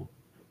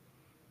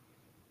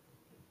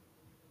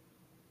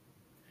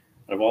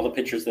 Out of all the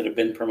pitchers that have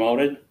been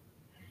promoted? Which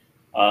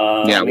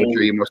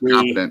are you most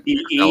confident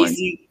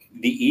in?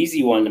 The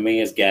easy one to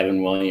me is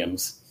Gavin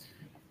Williams.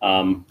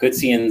 Good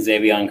seeing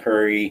Xavier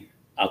Curry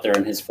out there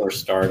in his first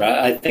start.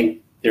 I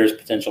think there's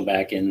potential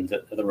back in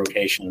the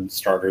rotation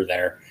starter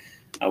there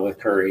with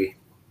Curry.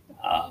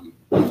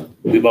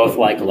 We both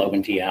like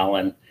Logan T.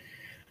 Allen.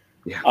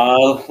 Yeah.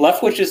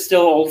 Leftwich is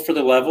still old for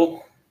the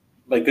level,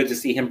 but good to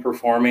see him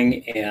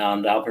performing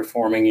and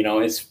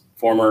outperforming, his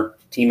former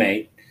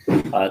teammate,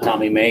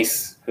 Tommy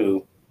Mace,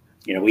 who,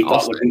 we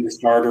thought would be the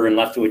starter and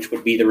Leftwich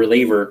would be the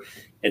reliever.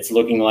 It's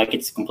looking like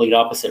it's the complete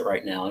opposite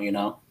right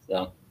now,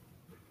 so.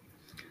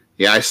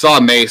 Yeah, I saw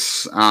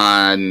Mace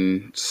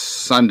on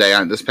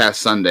this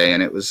past Sunday,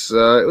 and it was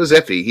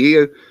iffy. He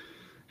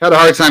had a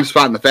hard time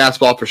spotting the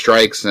fastball for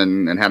strikes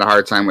and had a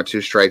hard time with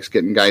two strikes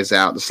getting guys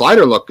out. The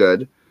slider looked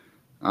good.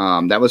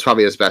 That was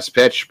probably his best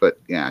pitch, but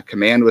yeah,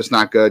 command was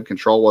not good.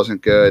 Control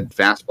wasn't good.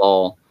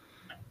 Fastball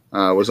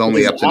was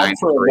only up to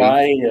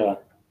 93.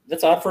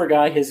 That's odd for a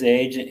guy his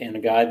age and a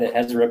guy that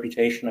has a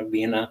reputation of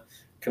being a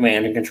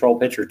command and control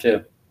pitcher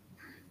too.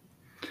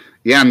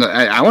 Yeah, and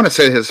I want to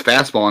say his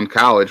fastball in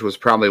college was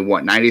probably,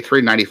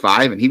 93,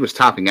 95, and he was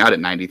topping out at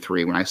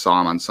 93 when I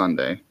saw him on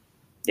Sunday.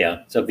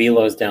 Yeah, so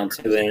velo's down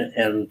too,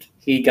 and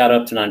he got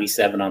up to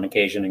 97 on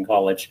occasion in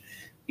college.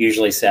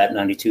 Usually sat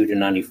 92 to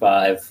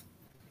 95.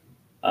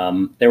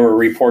 There were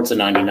reports of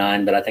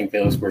 99, but I think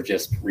those were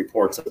just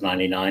reports of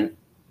 99.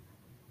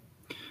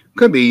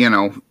 Could be,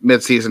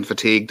 mid-season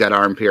fatigue, dead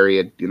arm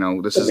period.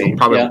 This is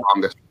probably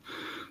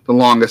the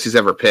longest he's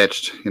ever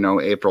pitched,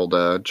 April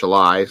to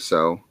July,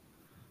 so...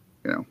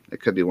 it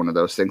could be one of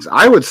those things.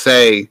 I would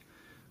say,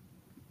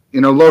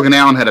 Logan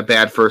Allen had a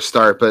bad first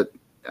start, but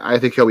I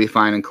think he'll be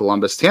fine in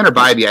Columbus. Tanner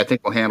Bybee, I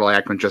think, will handle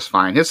Akron just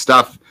fine. His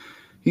stuff,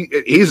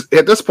 he's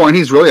at this point,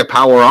 he's really a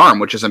power arm,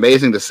 which is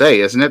amazing to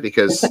say, isn't it?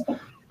 Because,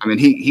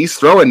 he's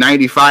throwing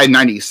 95,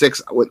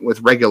 96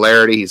 with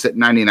regularity. He's hit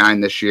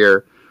 99 this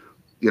year.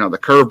 The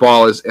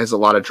curveball has a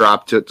lot of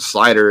drop to it. The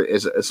slider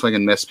is a swing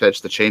and miss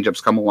pitch. The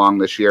changeups come along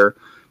this year.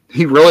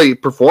 He really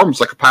performs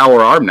like a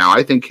power arm now.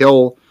 I think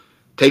he'll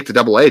take to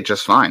Double-A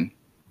just fine.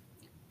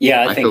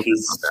 Yeah, I think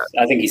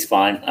he's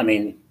fine.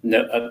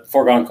 A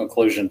foregone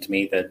conclusion to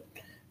me that,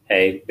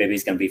 hey, maybe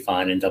he's going to be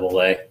fine in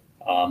Double-A.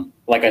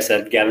 Like I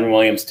said, Gavin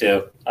Williams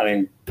too. I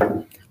think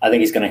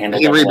he's going to handle.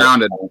 He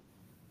rebounded.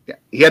 Yeah,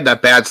 he had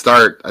that bad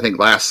start, I think,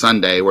 last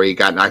Sunday where he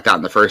got knocked out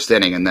in the first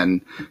inning, and then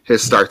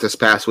his start this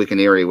past week in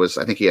Erie was,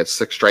 I think he had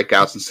 6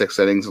 strikeouts in 6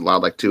 innings,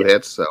 allowed like 2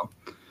 hits. So,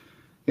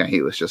 yeah,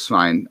 he was just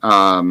fine.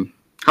 How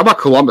about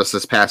Columbus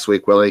this past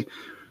week, Willie?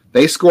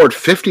 They scored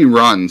 50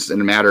 runs in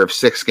a matter of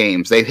 6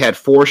 games. They've had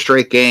 4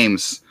 straight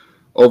games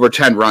over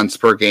 10 runs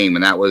per game,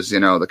 and that was,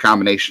 the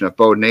combination of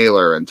Bo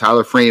Naylor and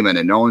Tyler Freeman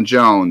and Nolan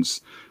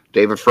Jones,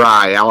 David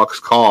Fry, Alex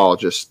Call,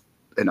 just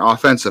an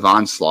offensive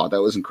onslaught.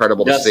 That was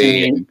incredible to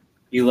see. And,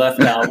 you left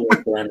out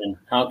Will Brennan.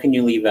 How can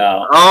you leave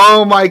out?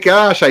 Oh my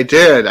gosh, I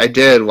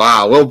did.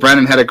 Wow, Will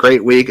Brennan had a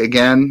great week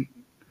again.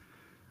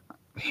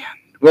 Man,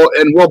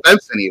 Will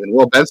Benson even.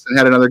 Will Benson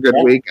had another good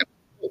week. And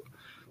the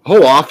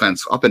whole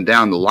offense up and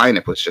down the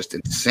lineup was just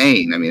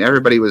insane. I mean,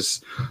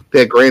 they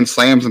had grand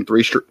slams in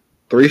three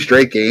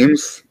straight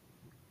games.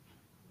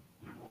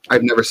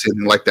 I've never seen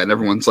anything like that. And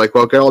everyone's like,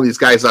 well, get all these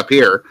guys up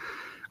here.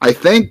 I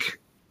think,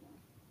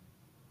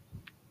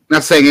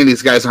 not saying any of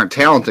these guys aren't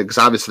talented, because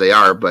obviously they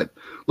are, but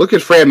look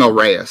at Franmil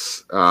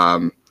Reyes.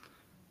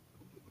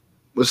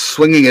 Was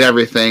swinging at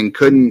everything,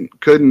 couldn't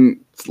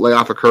lay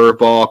off a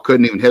curveball,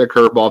 couldn't even hit a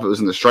curveball if it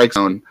was in the strike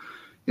zone,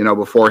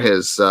 before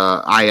his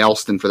IL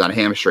stint for that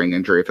hamstring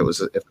injury, if it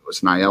was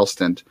an IL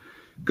stint.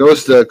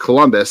 Goes to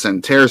Columbus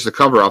and tears the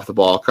cover off the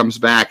ball, comes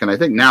back, and I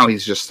think now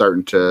he's just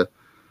starting to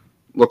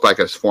look like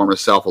his former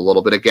self a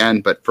little bit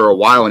again, but for a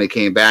while when he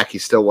came back, he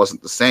still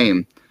wasn't the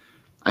same.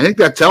 I think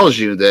that tells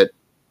you that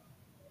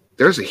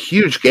there's a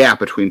huge gap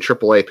between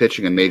AAA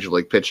pitching and Major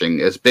League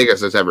pitching, as big as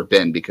there's ever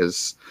been,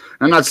 because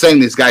I'm not saying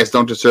these guys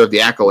don't deserve the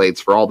accolades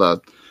for all the,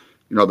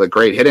 the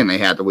great hitting they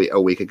had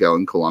a week ago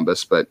in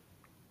Columbus, but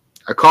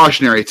a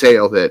cautionary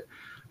tale that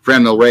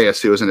Franmil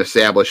Reyes, who was an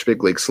established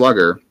big league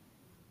slugger,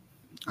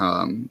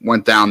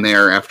 went down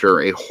there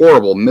after a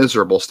horrible,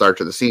 miserable start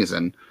to the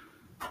season,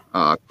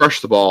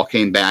 crushed the ball,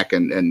 came back,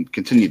 and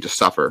continued to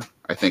suffer,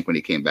 I think, when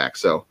he came back.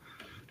 So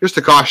just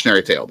a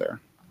cautionary tale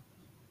there.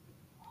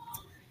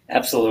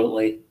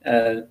 Absolutely.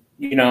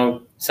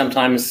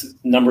 Sometimes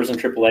numbers in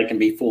AAA can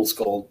be fool's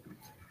gold.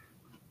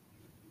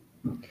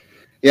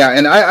 Yeah,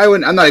 and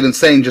I'm not even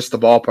saying just the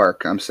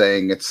ballpark. I'm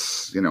saying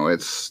it's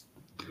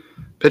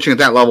pitching at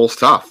that level is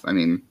tough. I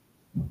mean,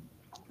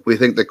 we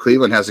think that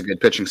Cleveland has a good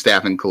pitching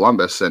staff in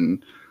Columbus,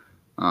 and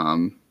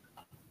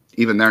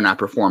even they're not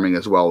performing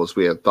as well as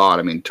we had thought.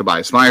 I mean,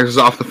 Tobias Myers is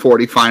off the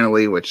 40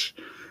 finally, which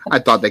I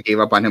thought they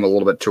gave up on him a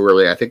little bit too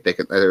early. I think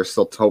there's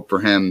still hope for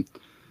him.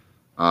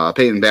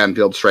 Peyton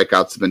Banfield's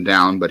strikeouts have been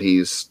down, but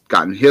he's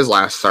gotten his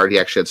last start. He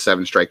actually had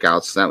 7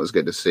 strikeouts, so that was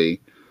good to see.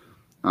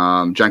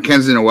 John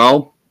Kensington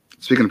Noel,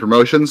 speaking of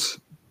promotions,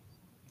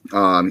 he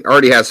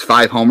already has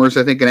 5 homers,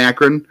 I think, in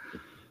Akron.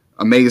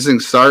 Amazing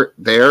start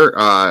there.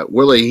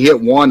 Willie, he hit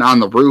one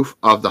on the roof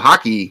of the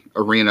hockey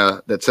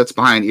arena that sits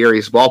behind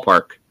Erie's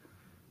ballpark,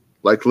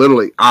 like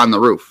literally on the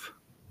roof.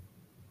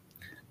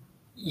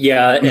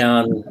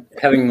 Yeah,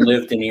 having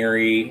lived in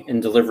Erie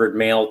and delivered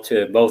mail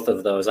to both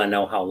of those, I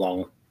know how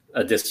long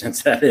a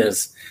distance that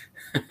is.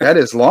 That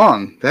is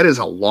long. That is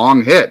a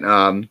long hit.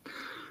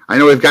 I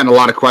know we've gotten a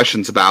lot of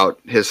questions about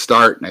his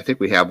start, and I think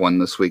we have one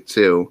this week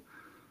too.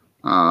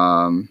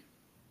 I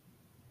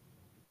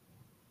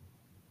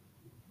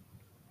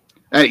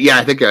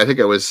think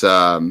it was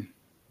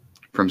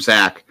from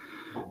Zach,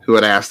 who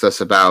had asked us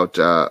about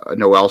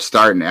Noel's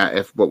start and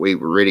if what we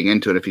were reading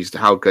into it, if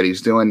how good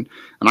he's doing.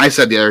 And I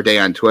said the other day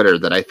on Twitter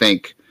that I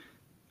think,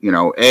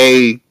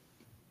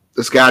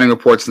 the scouting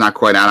report's not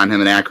quite out on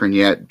him in Akron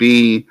yet.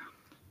 B,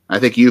 I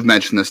think you've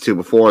mentioned this too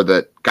before,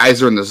 that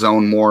guys are in the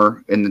zone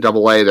more in the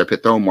AA. They're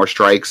throwing more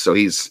strikes, so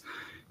he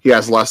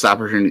has less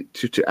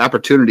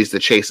opportunities to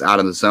chase out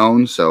of the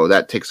zone. So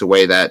that takes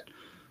away that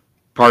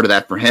part of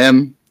that for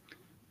him.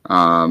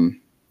 I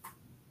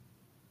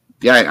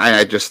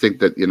just think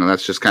that,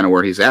 that's just kind of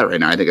where he's at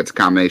right now. I think it's a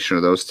combination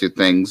of those two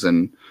things.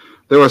 And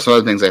there were some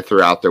other things I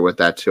threw out there with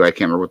that too. I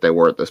can't remember what they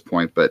were at this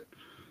point, but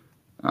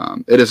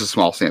it is a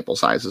small sample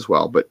size as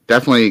well, but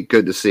definitely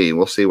good to see.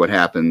 We'll see what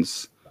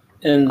happens.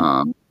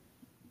 And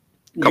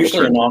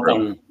usually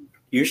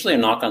a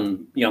knock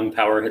on young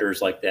power hitters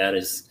like that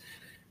is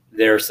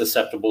they're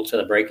susceptible to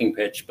the breaking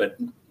pitch, but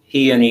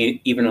he and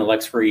even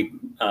Alexfree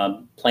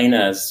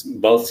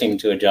Planas both seem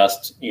to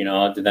adjust,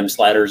 to them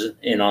sliders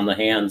in on the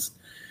hands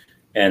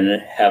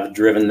and have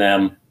driven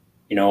them,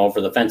 over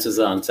the fences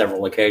on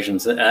several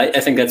occasions. I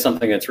think that's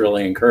something that's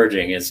really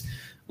encouraging, is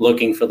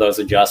looking for those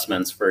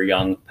adjustments for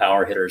young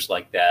power hitters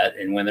like that.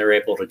 And when they're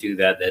able to do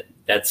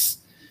that's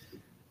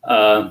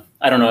I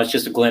don't know, it's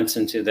just a glimpse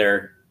into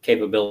their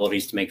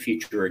capabilities to make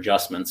future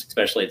adjustments,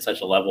 especially at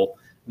such a level,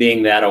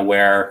 being that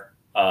aware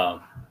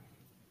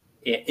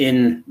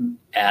in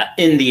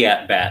the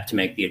at-bat to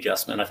make the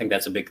adjustment. I think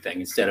that's a big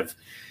thing.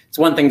 It's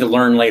one thing to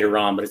learn later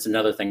on, but it's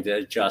another thing to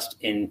adjust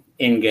in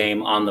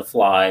game on the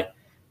fly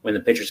when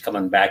the pitcher's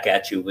coming back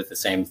at you with the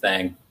same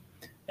thing,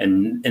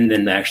 and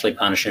then actually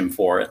punish him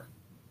for it.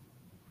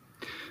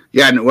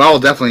 Yeah, well,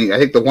 definitely. I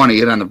think the one he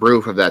hit on the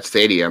roof of that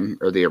stadium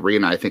or the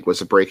arena, I think, was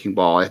a breaking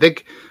ball. I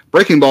think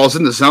breaking balls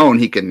in the zone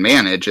he can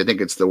manage. I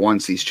think it's the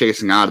ones he's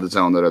chasing out of the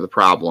zone that are the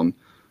problem,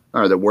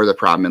 or that were the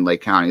problem in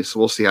Lake County. So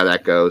we'll see how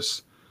that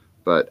goes.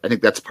 But I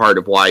think that's part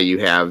of why you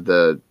have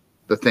the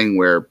thing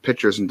where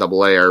pitchers in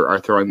AA are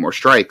throwing more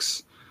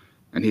strikes,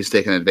 and he's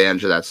taken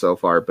advantage of that so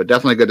far. But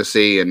definitely good to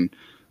see, and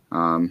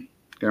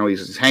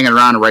he's hanging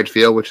around in right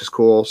field, which is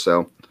cool.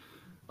 So.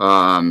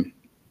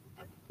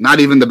 Not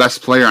even the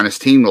best player on his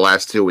team the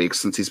last 2 weeks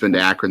since he's been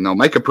to Akron, though.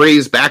 Mike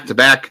Capri's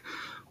back-to-back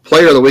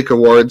Player of the Week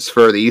awards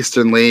for the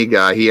Eastern League.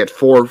 He had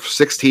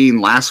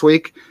 416 last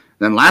week,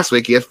 Then last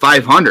week he hit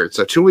 500.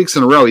 So 2 weeks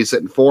in a row he's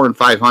hitting 4 and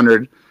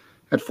 500.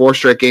 Had 4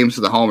 straight games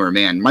to the homer.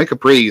 Man, Mike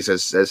Capriz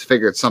has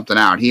figured something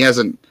out. He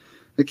hasn't.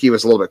 I think he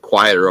was a little bit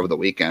quieter over the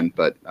weekend,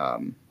 but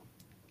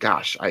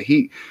gosh,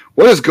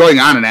 what is going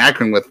on in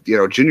Akron with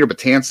Junior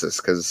Betances?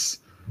 Because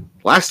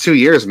last 2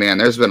 years, man,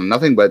 there's been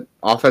nothing but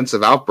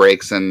offensive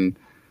outbreaks, and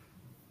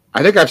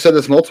I think I've said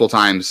this multiple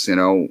times,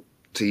 to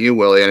you,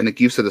 Willie, and I think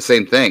you've said the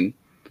same thing.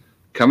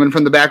 Coming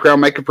from the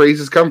background Mike Capriz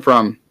has come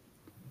from,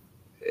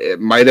 it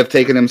might have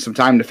taken him some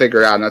time to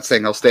figure it out. I'm not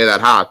saying he'll stay that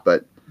hot,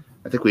 but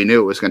I think we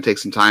knew it was going to take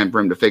some time for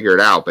him to figure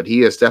it out, but he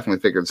has definitely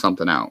figured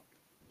something out.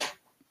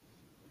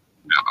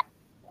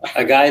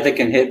 A guy that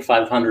can hit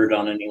 500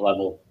 on any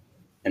level,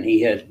 and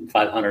he hit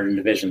 500 in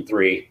Division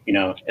III,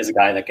 is a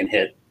guy that can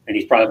hit, and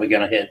he's probably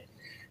going to hit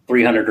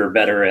 300 or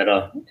better at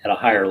a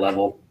higher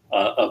level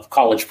of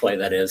college play,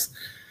 that is.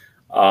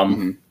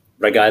 But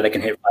a guy that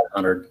can hit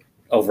 500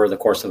 over the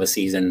course of a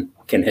season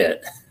can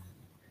hit.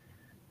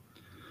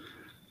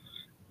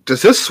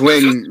 Does this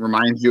swing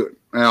remind you?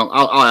 Well,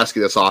 I'll ask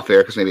you this off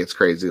air because maybe it's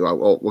crazy.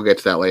 We'll get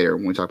to that later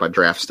when we talk about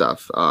draft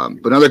stuff.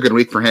 But another good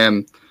week for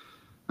him.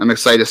 I'm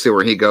excited to see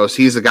where he goes.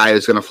 He's the guy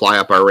who's going to fly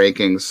up our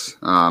rankings.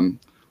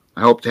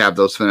 I hope to have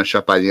those finish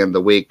up by the end of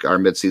the week, our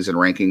midseason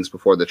rankings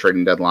before the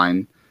trading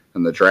deadline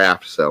and the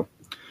draft. So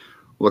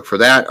look for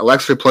that.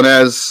 Alexi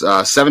Planez,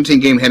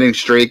 17-game hitting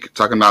streak.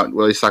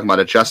 Willie's talking about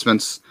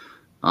adjustments.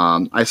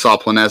 I saw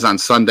Planez on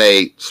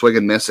Sunday swing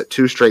and miss at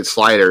 2 straight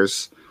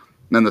sliders.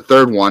 And then the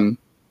third one,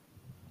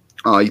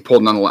 he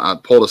pulled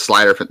a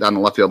slider down the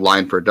left field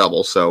line for a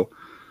double. So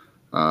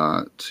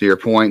to your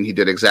point, he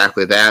did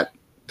exactly that.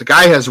 The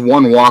guy has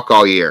 1 walk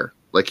all year.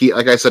 Like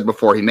I said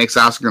before, he makes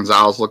Oscar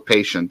Gonzalez look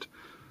patient.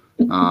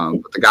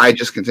 But the guy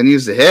just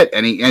continues to hit,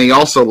 and he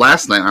also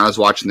last night when I was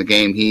watching the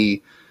game,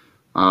 he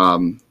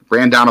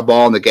ran down a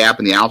ball in the gap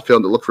in the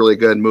outfield that looked really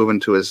good, moving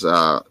to his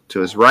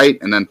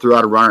right, and then threw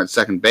out a runner at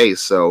second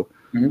base. So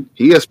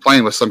he is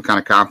playing with some kind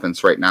of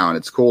confidence right now, and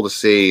it's cool to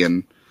see.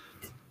 And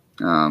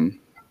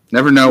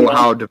never know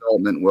how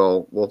development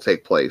will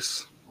take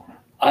place.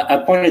 I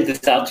pointed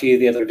this out to you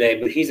the other day,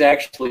 but he's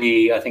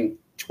actually, I think,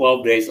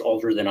 12 days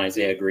older than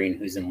Isaiah Green,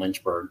 who's in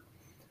Lynchburg.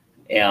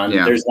 And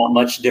there's not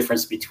much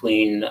difference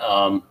between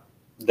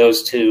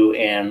those two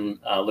and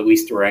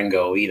Luis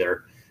Durango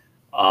either.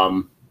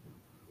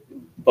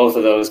 Both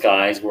of those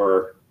guys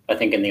were, I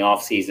think, in the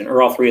offseason,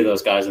 or all 3 of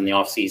those guys in the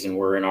offseason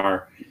were in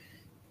our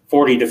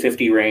 40 to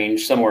 50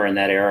 range, somewhere in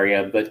that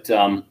area. But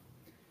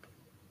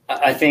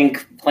I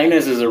think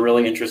Planez is a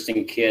really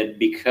interesting kid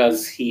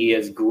because he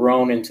has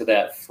grown into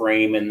that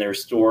frame and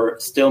there's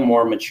still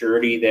more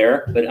maturity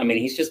there. But, I mean,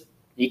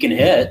 he can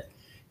hit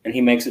and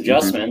he makes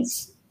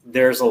adjustments.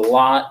 There's a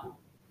lot.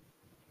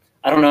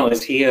 I don't know.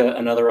 Is he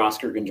another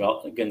Oscar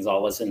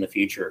Gonzalez in the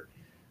future?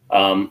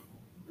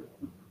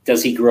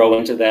 Does he grow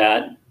into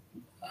that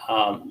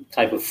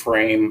type of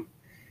frame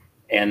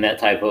and that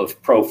type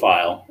of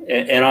profile?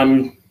 And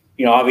I'm,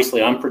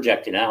 obviously I'm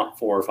projecting out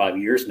 4 or 5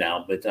 years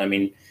now, but I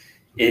mean,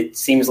 it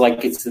seems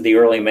like it's the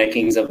early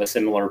makings of a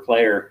similar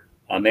player,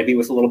 maybe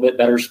with a little bit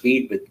better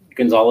speed, but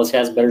Gonzalez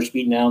has better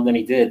speed now than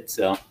he did.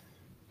 So,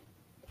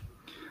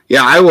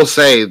 yeah, I will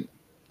say,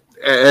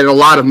 in a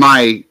lot of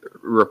my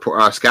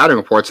scouting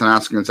reports on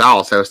Oscar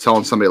Gonzalez, I was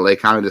telling somebody at Lake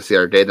County this the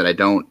other day that I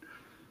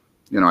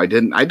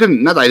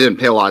didn't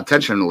pay a lot of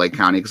attention to Lake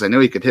County because I knew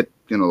he could hit,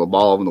 the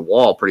ball over the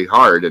wall pretty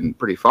hard and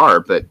pretty far,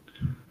 but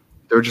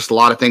there were just a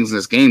lot of things in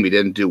this game he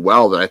didn't do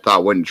well that I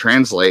thought wouldn't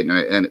translate,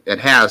 and it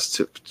has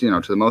to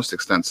the most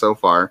extent so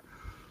far.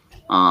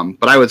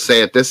 But I would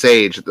say at this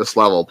age, at this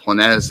level,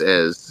 Planez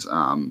is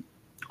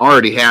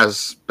already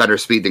has better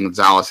speed than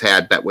Gonzalez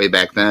had way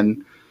back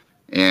then,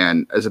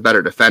 and is a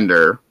better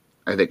defender,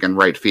 I think, in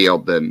right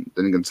field than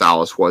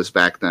Gonzalez was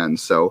back then.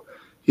 So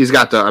he's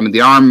got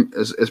the arm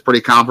is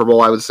pretty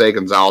comparable, I would say.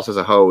 Gonzalez has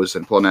a hose,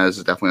 and Planez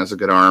definitely has a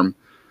good arm.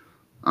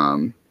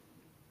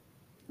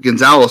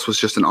 Gonzalez was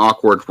just an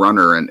awkward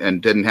runner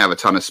and didn't have a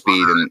ton of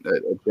speed and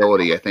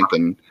ability, I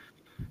think,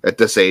 at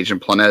this age, and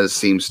Planez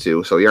seems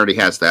to. So he already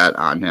has that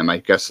on him. I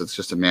guess it's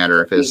just a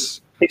matter of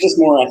his he's just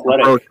more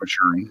athletic. Approach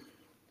maturing.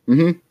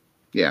 Mm-hmm.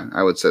 Yeah,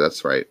 I would say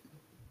that's right.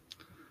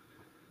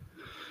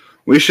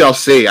 We shall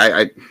see.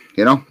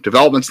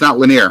 Development's not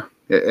linear.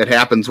 It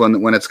happens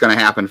when it's going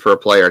to happen for a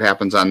player. It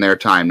happens on their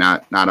time,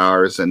 not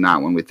ours, and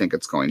not when we think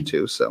it's going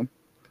to. So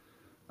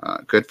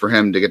good for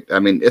him to get. I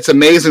mean, it's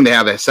amazing to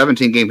have a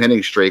 17-game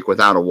hitting streak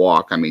without a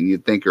walk. I mean,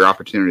 you'd think your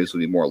opportunities would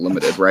be more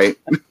limited, right?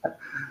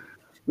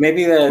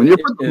 Maybe when you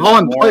put the ball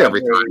in play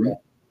every time.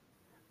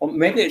 Well,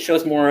 maybe it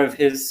shows more of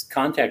his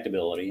contact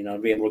ability. To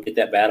be able to get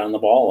that bat on the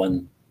ball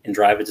and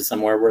drive it to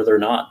somewhere where they're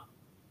not.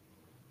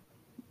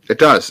 It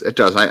does.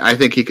 I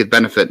think he could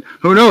benefit.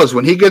 Who knows?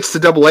 When he gets to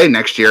Double-A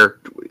next year,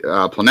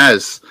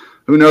 Planez,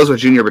 who knows what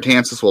Junior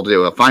Betances will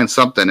do? He'll find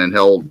something and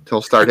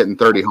he'll start hitting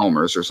 30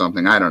 homers or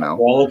something. I don't know.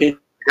 Well, the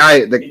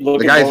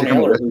guy's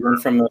Naylor, who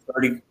went from a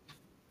 30.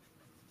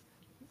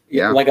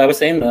 Yeah, like I was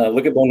saying,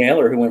 look at Bo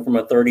Naylor, who went from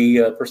a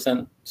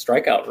 30%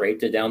 strikeout rate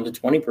down to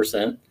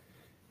 20%,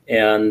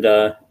 and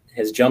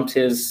has jumped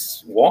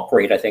his walk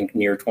rate, I think,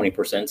 near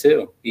 20%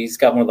 too. He's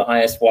got one of the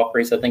highest walk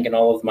rates, I think, in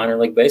all of minor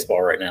league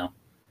baseball right now.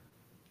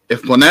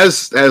 If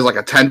Linez has like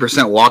a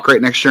 10% walk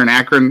rate next year in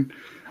Akron,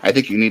 I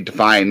think you need to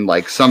find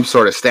like some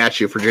sort of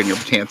statue for Junior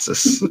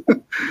Betances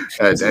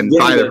and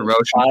find a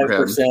promotion 5%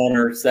 for him.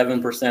 or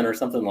 7% or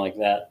something like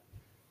that.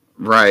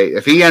 Right.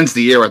 If he ends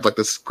the year with like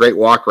this great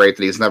walk rate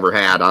that he's never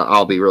had,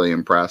 I'll be really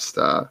impressed.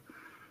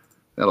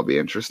 That'll be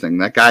interesting.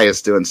 That guy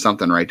is doing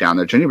something right down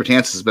there. Junior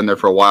Betances has been there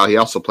for a while. He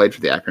also played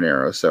for the Akron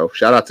Arrows, so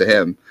shout out to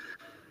him.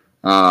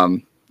 I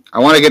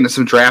want to get into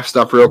some draft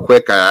stuff real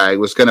quick. I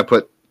was going to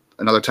put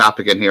another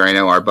topic in here. I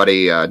know our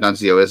buddy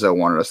Nunzio Izzo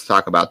wanted us to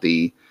talk about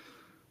the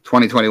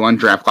 2021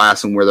 draft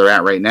class and where they're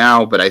at right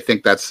now, but I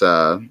think that's,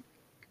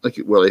 like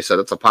Willie said,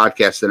 it's a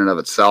podcast in and of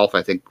itself.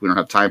 I think we don't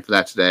have time for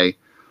that today,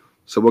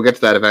 so we'll get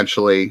to that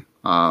eventually.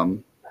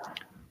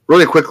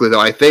 Really quickly, though,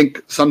 I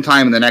think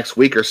sometime in the next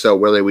week or so,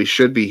 Willie, we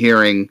should be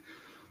hearing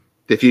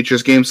the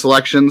Futures game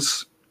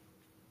selections.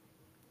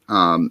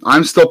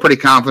 I'm still pretty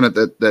confident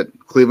that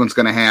Cleveland's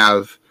going to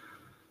have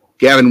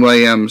Gavin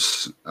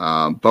Williams,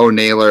 Bo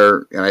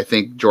Naylor, and I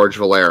think George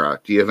Valera.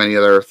 Do you have any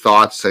other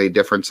thoughts, any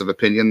difference of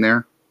opinion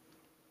there?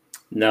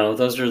 No,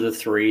 those are the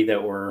three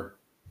that were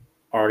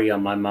already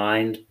on my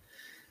mind.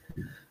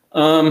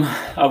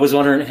 I was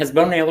wondering, has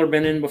Bo Naylor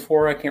been in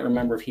before? I can't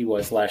remember if he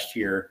was last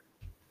year.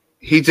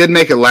 He did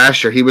make it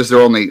last year. He was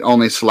their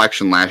only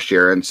selection last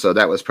year, and so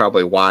that was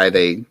probably why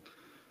they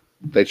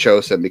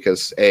chose him,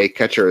 because A,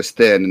 catcher is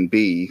thin, and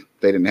B,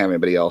 they didn't have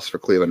anybody else for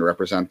Cleveland to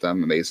represent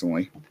them,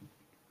 amazingly.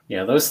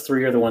 Yeah, those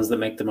three are the ones that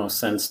make the most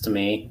sense to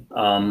me.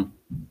 And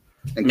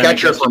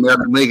catcher from the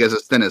American League is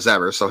as thin as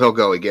ever, so he'll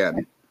go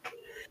again.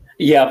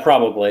 Yeah,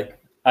 probably.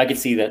 I could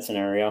see that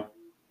scenario.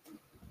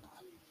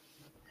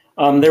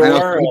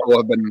 People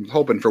have been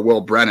hoping for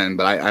Will Brennan,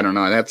 but I don't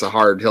know. That's a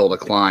hard hill to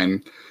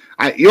climb.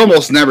 You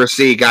almost never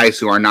see guys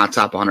who are not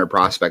top 100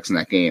 prospects in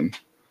that game.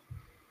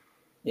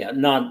 Yeah,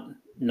 not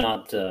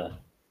a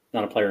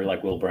player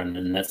like Will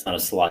Brennan. That's not a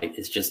slight.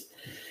 It's just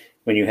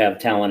when you have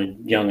talented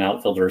young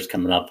outfielders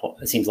coming up,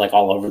 it seems like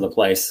all over the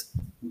place.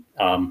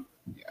 I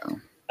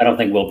don't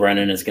think Will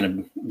Brennan is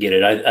going to get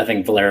it. I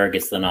think Valera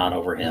gets the nod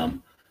over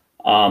him.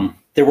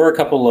 There were a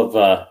couple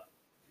of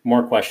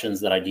more questions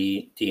that I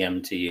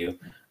DM'd to you.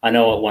 I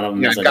know what one of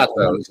them is. I got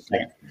those.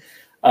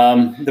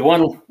 The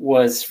one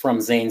was from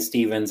Zane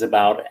Stevens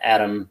about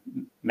Adam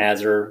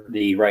Mazur,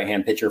 the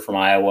right-hand pitcher from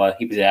Iowa.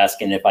 He was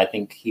asking if I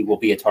think he will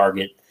be a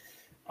target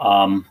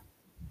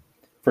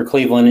for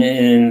Cleveland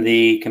in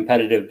the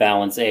competitive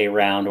balance A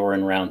round or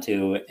in round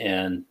 2.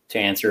 And to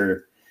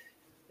answer,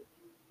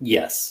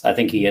 yes, I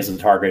think he is a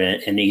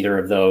target in either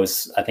of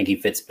those. I think he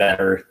fits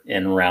better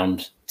in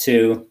round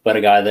 2, but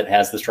a guy that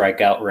has the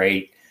strikeout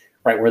rate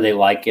right where they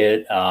like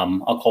it.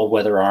 A cold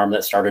weather arm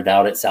that started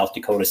out at South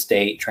Dakota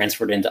State,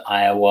 transferred into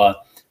Iowa,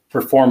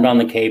 performed on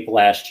the Cape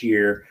last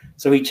year.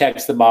 So he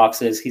checks the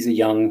boxes. He's a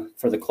young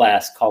for the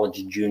class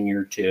college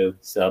junior too.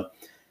 So,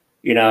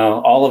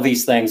 all of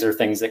these things are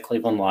things that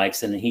Cleveland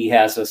likes, and he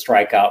has a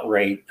strikeout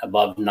rate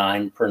above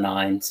 9 per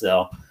 9.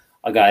 So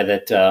a guy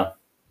that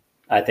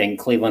I think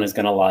Cleveland is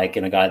going to like,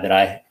 and a guy that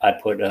I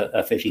put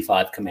a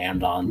 55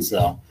 command on.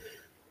 So,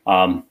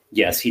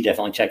 yes, he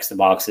definitely checks the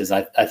boxes.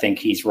 I think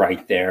he's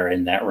right there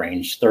in that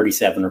range,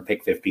 37 or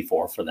pick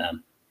 54 for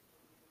them.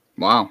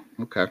 Wow.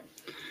 Okay.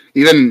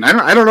 Even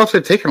I don't know if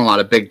they've taken a lot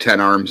of Big Ten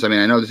arms. I mean,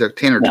 I know there's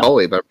Tanner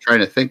Tully, but I'm trying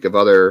to think of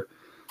not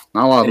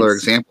a lot of other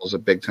examples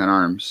of Big Ten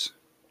arms.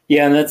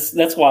 Yeah, and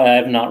that's why I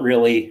have not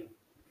really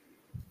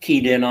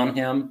keyed in on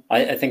him.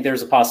 I think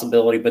there's a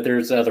possibility, but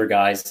there's other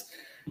guys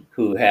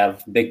who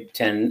have Big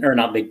Ten, or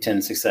not Big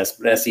Ten success,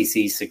 but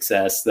SEC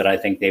success that I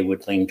think they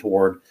would lean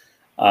toward.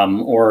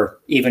 Or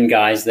even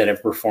guys that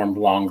have performed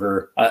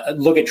longer.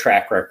 Look at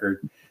track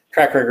record.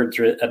 Track record's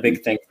a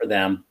big thing for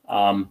them.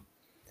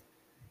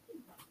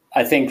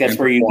 I think that's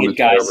where you get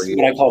guys,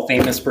 what I call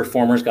famous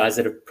performers, guys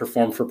that have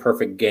performed for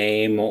Perfect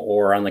Game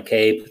or on the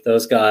Cape.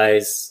 Those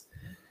guys.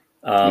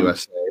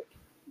 USA.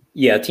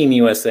 Yeah, Team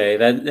USA.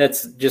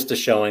 That's just a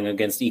showing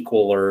against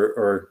equal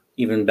or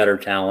even better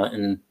talent,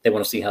 and they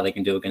want to see how they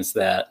can do against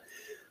that.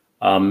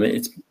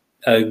 It's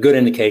a good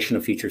indication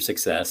of future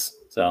success.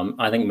 So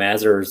I think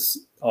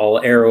Mazur's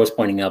all arrows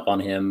pointing up on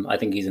him. I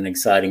think he's an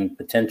exciting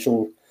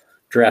potential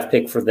draft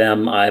pick for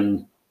them.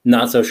 I'm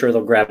not so sure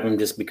they'll grab him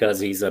just because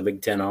he's a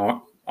Big Ten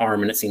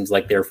arm, and it seems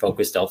like they're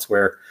focused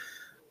elsewhere.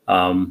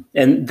 And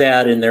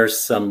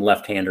there's some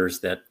left-handers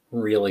that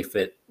really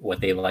fit what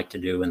they like to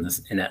do in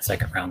that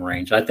second round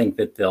range. I think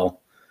that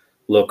they'll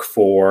look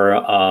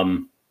for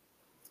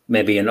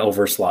maybe an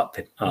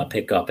overslot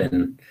pickup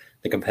in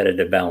the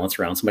competitive balance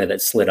round, somebody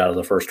that slid out of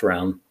the first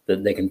round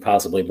that they can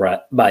possibly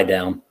buy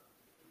down.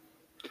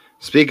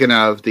 Speaking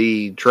of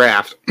the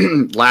draft,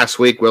 last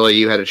week, Willie,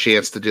 you had a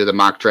chance to do the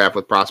mock draft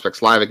with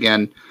Prospects Live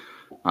again.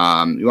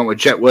 You went with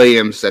Jet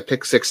Williams at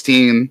pick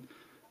 16.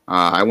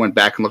 I went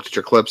back and looked at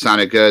your clip,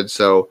 sounded good.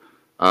 So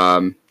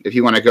if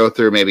you want to go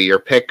through maybe your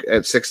pick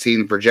at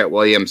 16 for Jet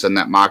Williams in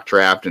that mock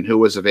draft and who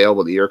was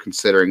available that you're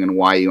considering and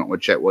why you went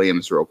with Jet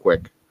Williams real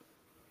quick.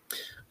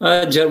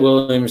 Jet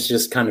Williams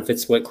just kind of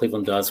fits what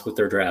Cleveland does with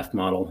their draft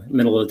model.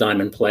 Middle of the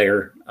diamond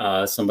player,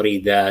 somebody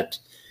that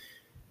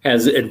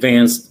has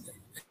advanced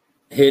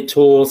hit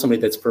tool, somebody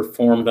that's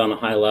performed on a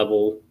high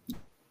level,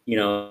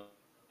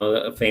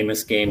 a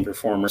famous game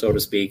performer, so to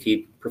speak.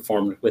 He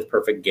performed with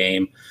perfect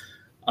game.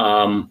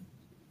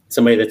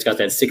 Somebody that's got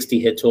that 60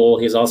 hit tool.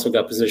 He's also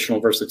got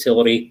positional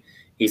versatility.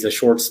 He's a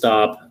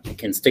shortstop,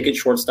 can stick at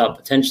shortstop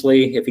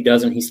potentially. If he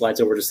doesn't, he slides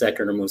over to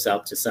second or moves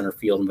out to center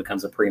field and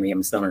becomes a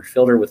premium center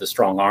fielder with a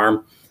strong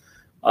arm.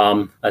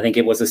 I think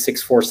it was a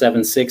 6'4",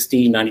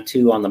 760,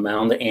 92 on the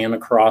mound and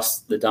across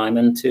the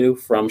diamond too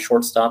from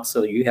shortstop.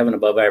 So you have an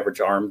above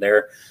average arm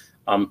there,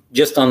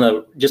 just on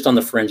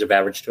the fringe of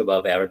average to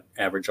above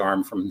average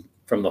arm from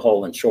the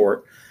hole and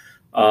short.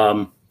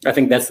 I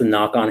think that's the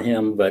knock on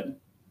him, but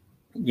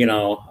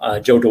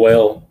Joe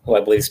Doyle, who I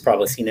believe has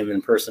probably seen him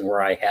in person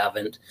where I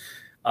haven't,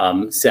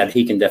 said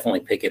he can definitely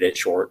pick it at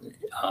short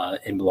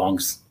and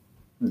belongs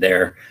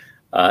there.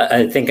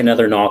 I think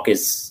another knock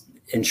is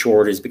in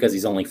short is because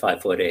he's only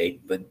 5'8",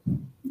 but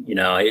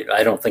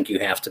I don't think you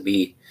have to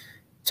be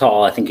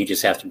tall. I think you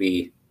just have to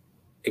be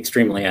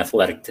extremely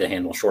athletic to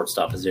handle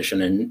shortstop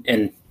position.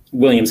 And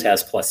Williams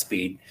has plus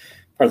speed.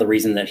 Part of the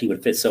reason that he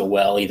would fit so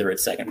well either at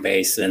second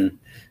base, and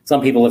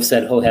some people have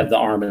said he'll have the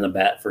arm and the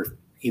bat for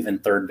even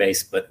third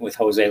base, but with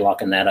Jose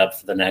locking that up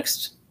for the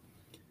next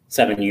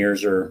 7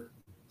 years or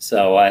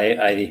so,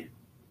 I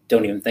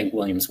don't even think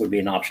Williams would be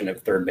an option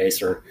at third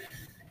base or,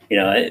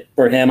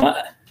 for him,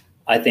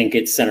 I think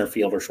it's center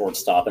field or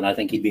shortstop, and I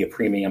think he'd be a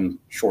premium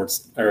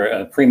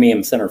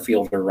center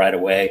fielder right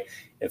away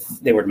if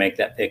they would make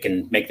that pick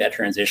and make that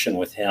transition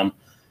with him.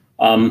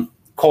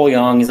 Cole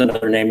Young is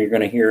another name you're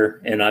going to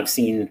hear, and I've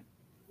seen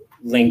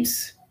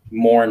linked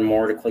more and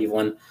more to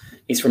Cleveland.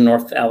 He's from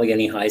North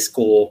Allegheny High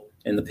School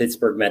in the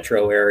Pittsburgh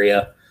metro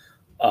area.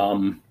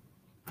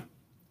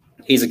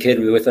 He's a kid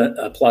with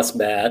a plus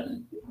bat.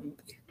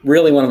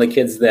 Really one of the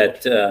kids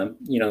that,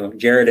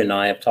 Jared and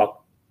I have talked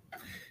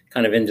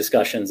kind of in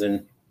discussions,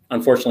 and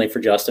unfortunately for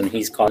Justin,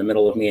 he's caught in the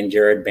middle of me and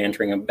Jared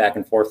bantering him back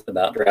and forth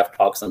about draft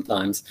talk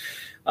sometimes.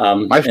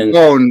 My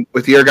phone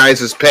with your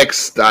guys'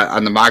 picks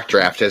on the mock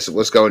draft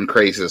was going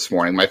crazy this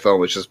morning. My phone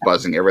was just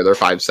buzzing every other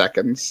 5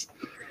 seconds.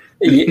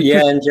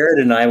 Yeah, and Jared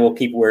and I will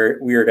keep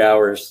weird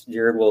hours.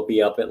 Jared will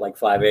be up at like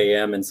 5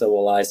 a.m. and so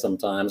will I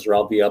sometimes, or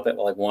I'll be up at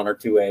like 1 or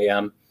 2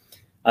 a.m.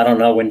 I don't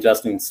know when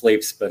Justin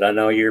sleeps, but I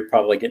know you're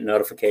probably getting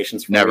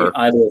notifications from either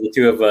of the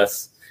two of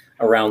us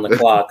around the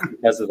clock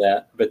because of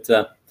that. But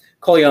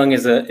Cole Young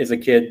is a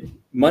kid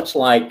much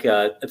like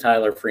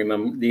Tyler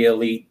Freeman, the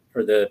elite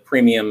or the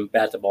premium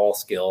bat to ball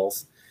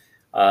skills.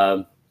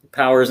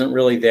 Power isn't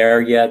really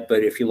there yet,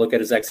 but if you look at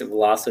his exit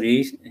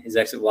velocity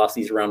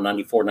is around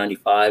 94,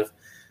 95.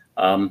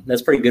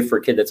 That's pretty good for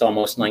a kid that's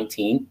almost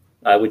 19.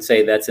 I would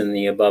say that's in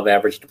the above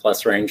average to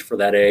plus range for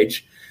that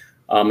age.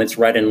 It's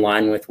right in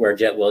line with where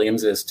Jet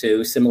Williams is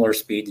too. Similar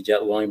speed to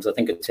Jet Williams. I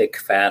think a tick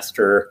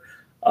faster,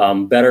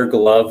 better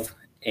glove,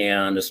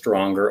 and a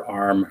stronger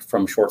arm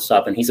from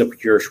shortstop. And he's a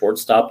pure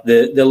shortstop.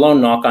 The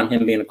lone knock on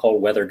him being a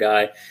cold weather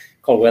guy.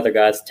 Cold weather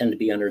guys tend to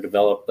be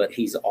underdeveloped, but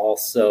he's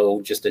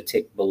also just a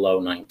tick below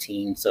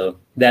 19. So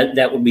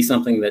that would be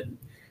something that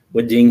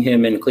would ding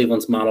him in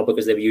Cleveland's model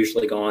because they've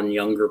usually gone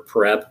younger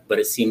prep, but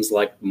it seems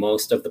like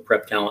most of the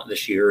prep talent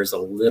this year is a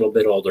little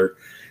bit older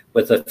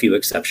with a few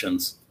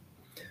exceptions.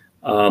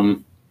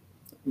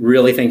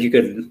 Really think you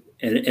could,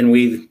 and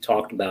we've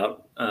talked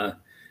about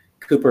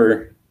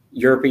Cooper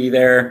Yerpe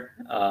there.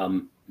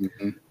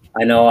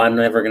 I know I'm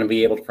never going to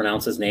be able to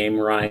pronounce his name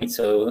right,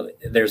 so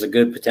there's a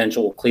good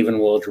potential Cleveland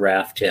will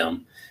draft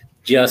him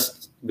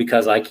just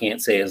because I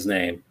can't say his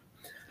name.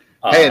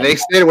 Hey, they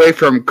stayed away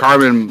from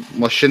Carmen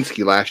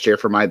Moshinsky last year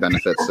for my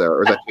benefits, or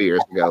was that 2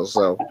 years ago?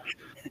 So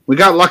we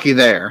got lucky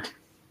there.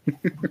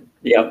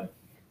 Yep.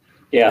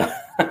 Yeah.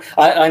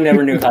 I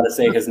never knew how to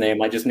say his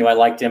name. I just knew I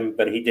liked him,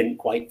 but he didn't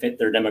quite fit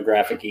their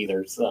demographic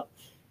either. So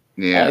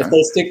yeah, if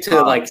they stick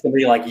to like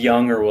somebody like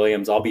Young or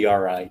Williams, I'll be all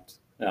right.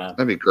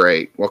 That'd be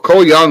great. Well,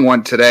 Cole Young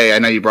won today. I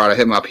know you brought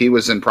him up. He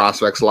was in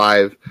Prospects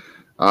Live,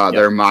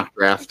 their mock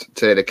draft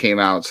today that came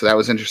out. So that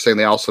was interesting.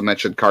 They also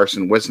mentioned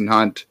Carson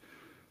Wisenhunt,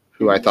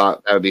 who I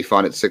thought that would be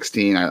fun at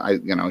 16.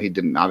 He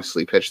didn't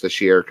obviously pitch this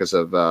year because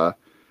of the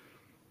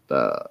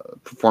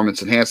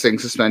performance enhancing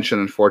suspension,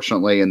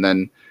 unfortunately. And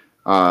then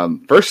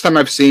first time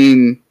I've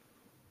seen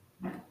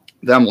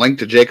them linked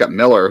to Jacob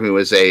Miller, who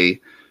is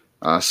a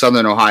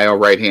Southern Ohio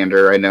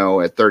right-hander. I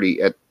know at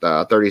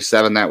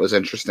 37, that was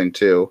interesting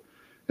too.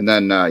 And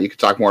then you could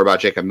talk more about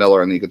Jacob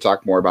Miller, and then you could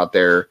talk more about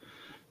their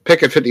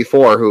pick at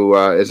 54, who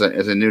is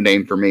a new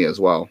name for me as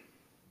well.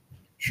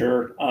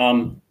 Sure.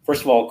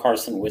 First of all,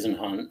 Carson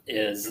Wisenhunt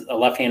is a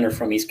left-hander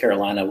from East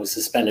Carolina, was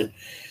suspended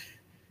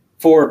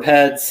for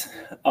PEDs.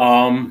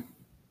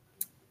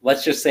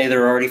 Let's just say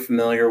they're already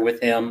familiar with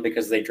him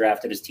because they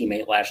drafted his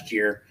teammate last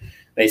year.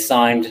 They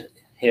signed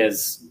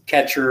his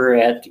catcher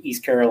at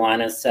East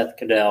Carolina, Seth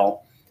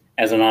Cadell,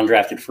 as an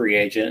undrafted free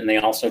agent, and they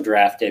also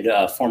drafted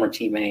a former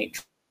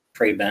teammate,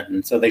 Trey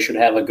Benton. So they should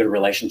have a good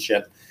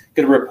relationship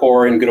good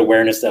rapport and good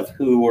awareness of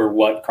who or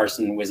what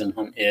Carson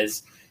Wisenhunt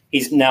is.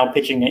 He's now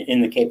pitching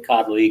in the Cape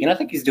Cod League, and I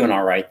think he's doing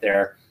all right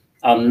there.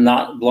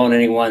 Not blowing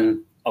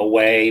anyone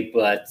away,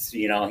 but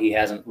he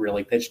hasn't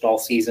really pitched all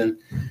season.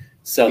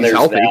 So he's there's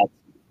healthy. That.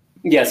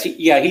 Yes,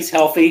 he's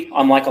healthy.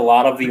 Unlike a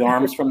lot of the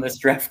arms from this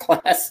draft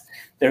class,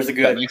 there's a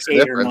good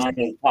 8 or 9 of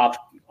the top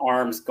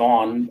arms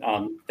gone,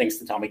 thanks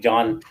to Tommy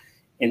John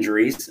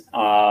injuries.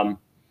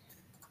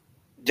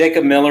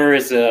 Jacob Miller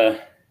is a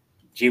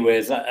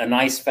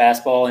nice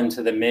fastball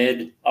into the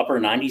mid upper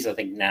 90s, I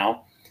think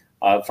now.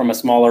 From a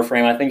smaller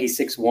frame, I think he's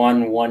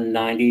 6'1",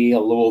 190, a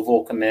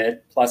Louisville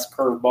commit, plus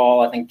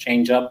curveball, I think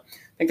changeup.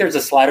 I think there's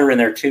a slider in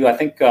there too. I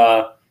think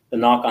the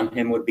knock on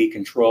him would be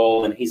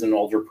control, and he's an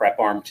older prep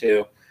arm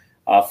too,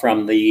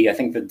 from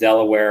the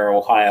Delaware,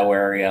 Ohio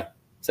area.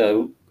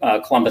 So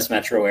Columbus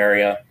metro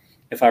area,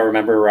 if I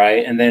remember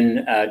right. And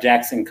then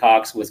Jackson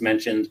Cox was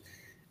mentioned.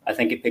 I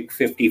think it picked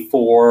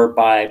 54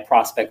 by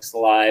Prospects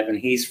Live, and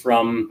he's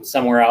from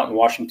somewhere out in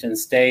Washington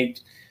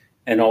State.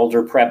 An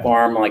older prep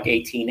arm, like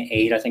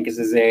 18.8, I think is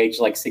his age,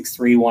 like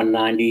 6'3",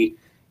 190,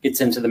 gets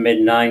into the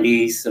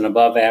mid-90s, an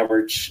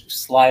above-average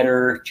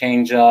slider,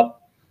 changeup.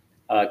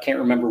 Can't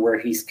remember where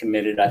he's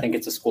committed. I think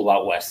it's a school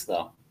out west,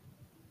 though.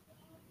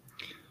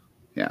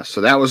 Yeah,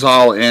 so that was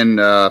all in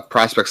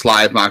Prospects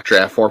Live Mock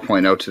Draft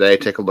 4.0 today.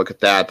 Take a look at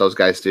that. Those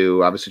guys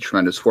do obviously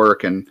tremendous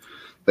work, and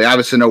they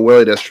obviously know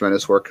Willie does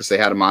tremendous work because they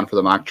had him on for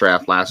the mock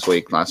draft last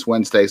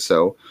Wednesday.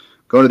 So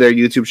go to their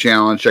YouTube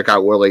channel and check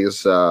out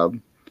Willie's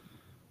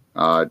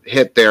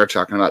hit there,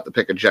 talking about the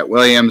pick of Jet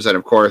Williams, and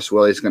of course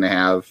Willie's going to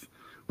have.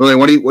 Willie,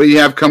 what do you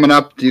have coming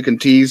up? You can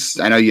tease.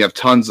 I know you have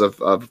tons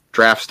of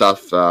draft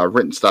stuff,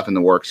 written stuff in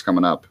the works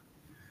coming up.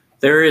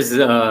 There is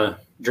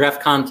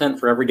draft content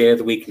for every day of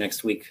the week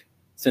next week.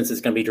 Since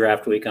it's going to be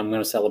draft week, I'm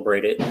going to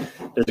celebrate it.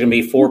 There's going to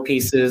be 4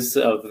 pieces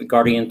of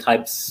Guardian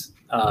types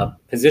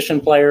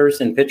position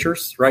players and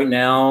pitchers. Right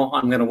now,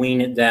 I'm going to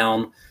wean it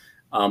down,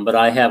 but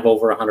I have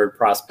over 100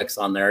 prospects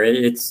on there.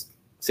 It's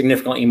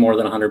significantly more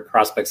than 100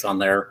 prospects on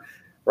there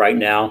right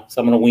now.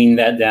 So I'm going to wean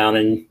that down,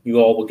 and you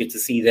all will get to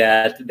see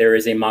that. There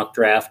is a mock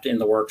draft in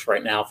the works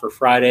right now for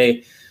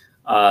Friday.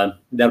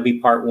 That'll be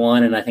part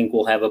 1, and I think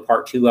we'll have a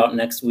part 2 out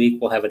next week.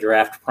 We'll have a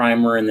draft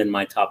primer and then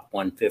my top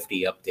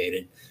 150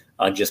 updated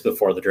just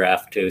before the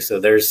draft too. So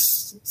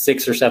there's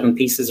 6 or 7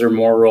 pieces or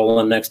more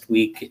rolling next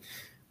week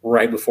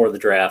right before the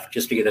draft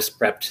just to get us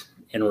prepped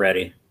and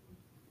ready.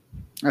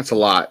 That's a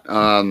lot.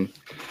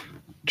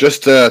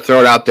 Just to throw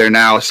it out there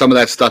now, some of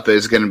that stuff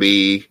is going to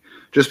be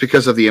just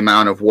because of the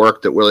amount of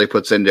work that Willie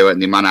puts into it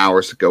and the amount of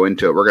hours that go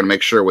into it. We're going to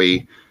make sure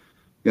we,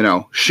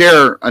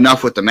 share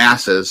enough with the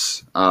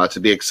masses to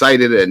be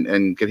excited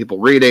and get people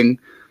reading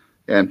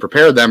and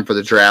prepare them for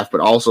the draft.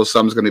 But also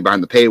some's going to be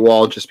behind the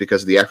paywall just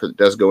because of the effort that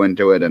does go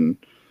into it. And,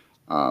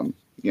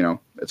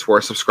 it's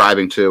worth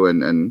subscribing to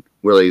and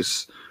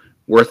Willie's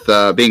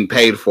worth being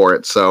paid for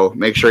it. So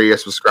make sure you're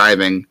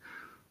subscribing.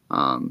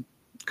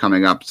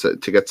 Coming up to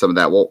get some of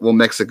that. We'll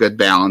mix a good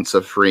balance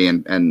of free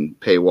and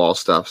paywall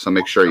stuff. So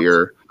make sure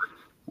you're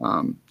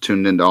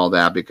tuned into all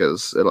that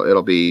because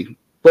it'll be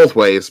both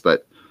ways,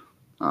 but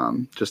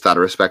just out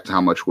of respect to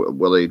how much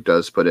Willie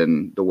does put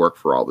in the work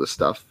for all this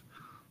stuff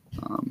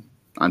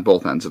on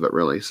both ends of it,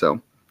 really.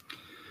 So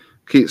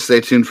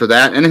stay tuned for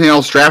that. Anything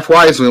else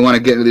draft-wise? We want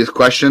to get into these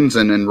questions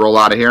and roll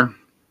out of here.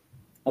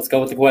 Let's go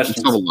with the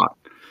questions.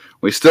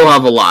 We still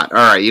have a lot.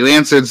 All right, you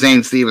answered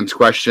Zane Stevens'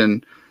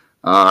 question.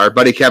 Our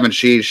buddy Kevin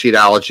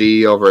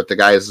Sheetology over at the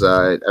guys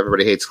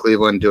Everybody Hates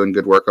Cleveland, doing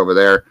good work over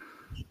there.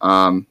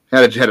 Had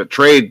a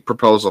trade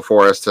proposal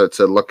for us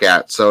to look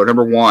at. So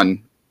number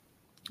 1,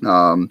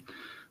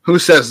 who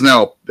says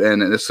no?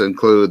 And this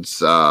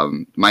includes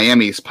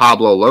Miami's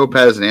Pablo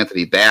Lopez and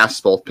Anthony Bass,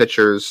 both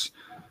pitchers,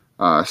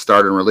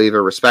 starter and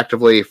reliever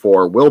respectively,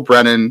 for Will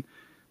Brennan,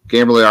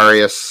 Gabriel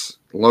Arias,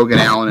 Logan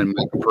Allen, and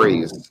Mike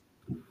Freese.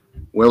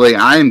 Willie,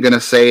 I am going to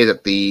say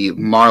that the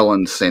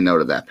Marlins say no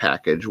to that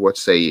package. What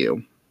say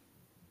you?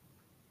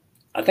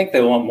 I think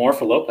they want more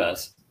for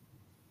Lopez.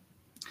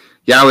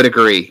 Yeah, I would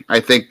agree.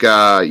 I think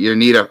you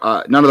need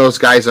none of those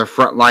guys are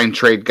frontline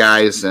trade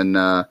guys, and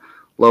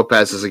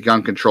Lopez is a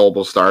young,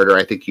 controllable starter.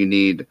 I think you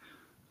need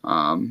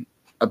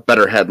a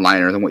better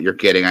headliner than what you're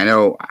getting. I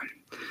know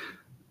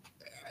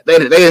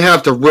they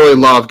have to really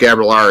love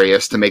Gabriel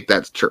Arias to make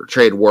that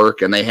trade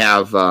work, and they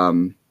have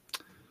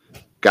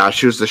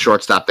who's the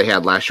shortstop they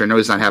had last year? I know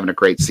he's not having a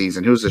great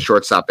season. Who's the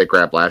shortstop they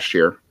grabbed last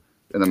year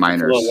in the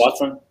minors? Will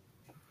Watson?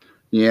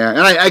 Yeah, and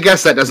I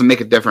guess that doesn't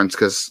make a difference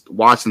because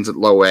Watson's at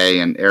low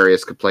A and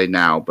Arias could play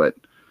now, but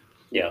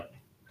yeah.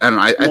 I don't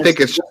know. I think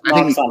it's just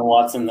knocks on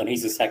Watson that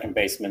he's a second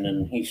baseman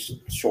and he's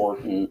short,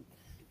 and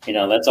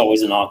that's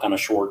always a knock on a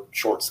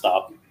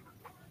shortstop.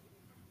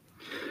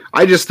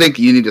 I just think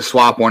you need to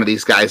swap one of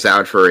these guys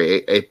out for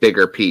a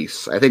bigger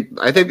piece. I think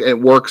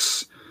it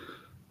works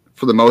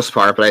for the most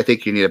part, but I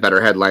think you need a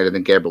better headliner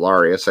than Gabriel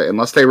Arias,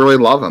 unless they really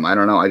love him. I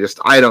don't know.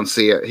 I don't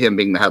see him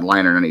being the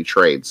headliner in any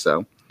trade.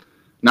 So,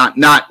 I'm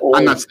not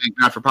saying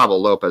not for Pablo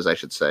Lopez, I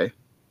should say.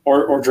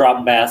 Or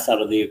drop Bass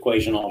out of the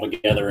equation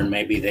altogether, and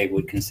maybe they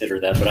would consider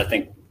that. But I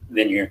think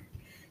then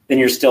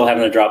you're still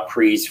having to drop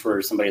Priest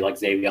for somebody like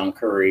Xavier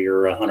Curry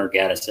or a Hunter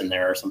Gaddis in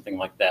there or something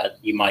like that.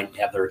 You might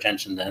have their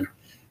attention then.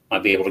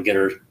 Might be able to get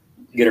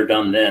her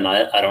done then.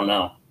 I don't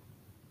know.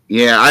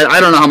 Yeah, I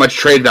don't know how much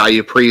trade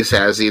value Priest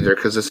has either,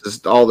 because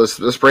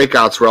this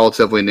breakout's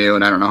relatively new,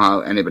 and I don't know how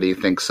anybody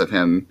thinks of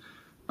him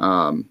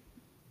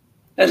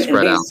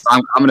spread out.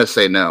 I'm going to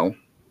say no.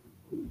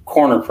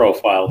 Corner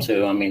profile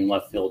too. I mean,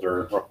 left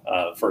fielder,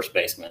 first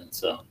baseman.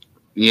 So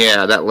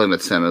yeah, that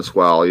limits him as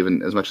well,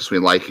 even as much as we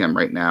like him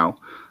right now.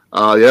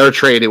 The other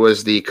trade, it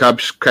was the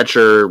Cubs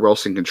catcher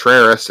Wilson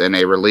Contreras and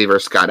a reliever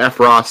Scott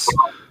Efros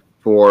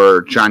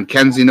for John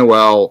Kenzie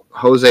Noel,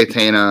 Jose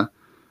Tena,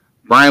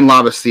 Brian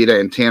Labastida,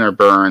 and Tanner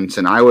Burns.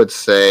 And I would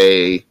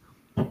say,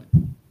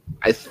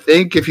 I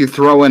think if you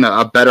throw in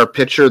a better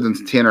pitcher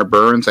than Tanner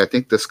Burns, I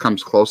think this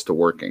comes close to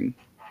working.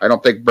 I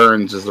don't think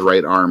Burns is the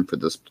right arm for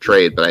this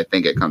trade, but I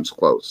think it comes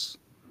close.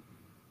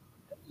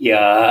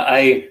 Yeah,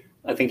 I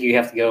think you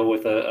have to go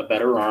with a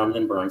better arm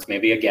than Burns.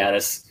 Maybe a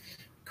Gaddis,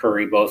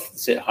 Curry both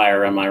sit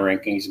higher on my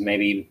rankings.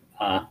 Maybe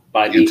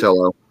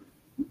Utillo.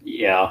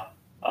 Yeah.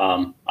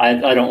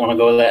 I don't want to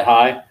go that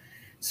high.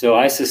 So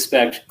I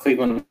suspect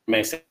Cleveland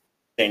may say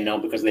no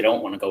because they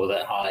don't want to go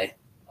that high.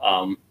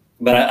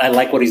 But I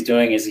like what he's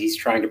doing is he's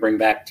trying to bring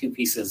back two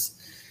pieces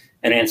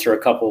and answer a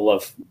couple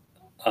of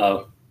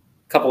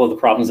the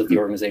problems that the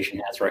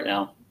organization has right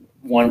now.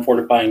 One,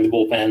 fortifying the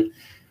bullpen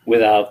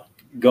without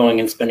going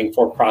and spending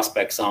 4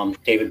 prospects on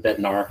David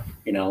Bednar,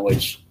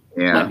 which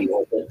might be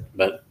worth it.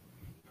 But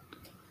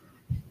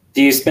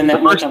do you spend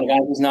that much on a guy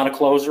who's not a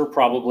closer?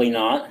 Probably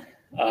not.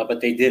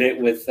 But they did it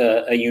with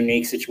a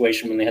unique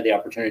situation when they had the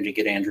opportunity to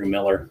get Andrew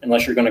Miller.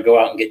 Unless you're going to go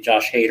out and get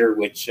Josh Hader,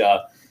 which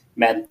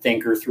Matt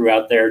Thinker threw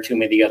out there to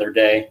me the other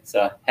day. It's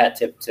a hat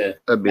tip to.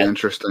 That'd be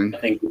interesting. I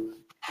think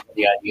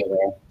the idea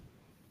there.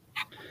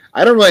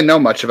 I don't really know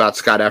much about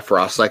Scott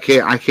Efros. I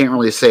can't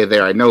really say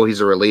there. I know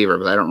he's a reliever,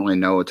 but I don't really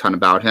know a ton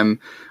about him.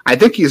 I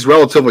think he's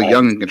relatively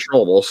young and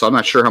controllable, so I'm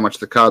not sure how much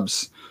the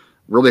Cubs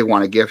really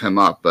want to give him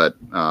up. But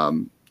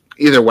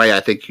either way, I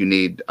think you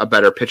need a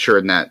better pitcher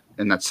in that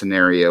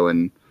scenario.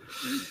 And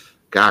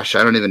gosh,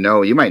 I don't even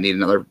know. You might need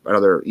another.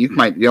 You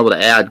might be able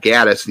to add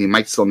Gaddis, and you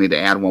might still need to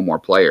add one more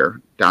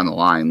player down the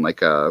line,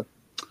 like I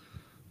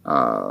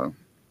don't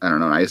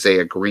know, an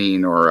Isaiah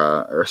Green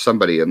or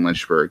somebody in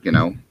Lynchburg.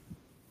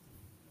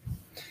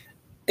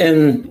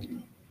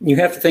 And you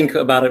have to think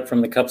about it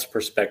from the Cubs'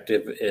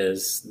 perspective: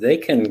 is they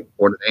can.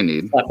 What do they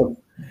need?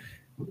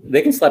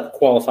 They can slap a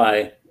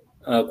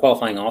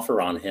qualifying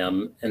offer on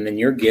him, and then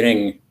you're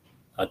getting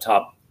a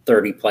top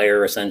 30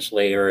 player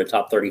essentially, or a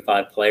top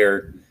 35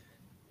 player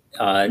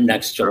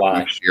next July.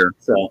 Next year.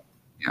 So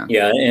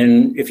yeah,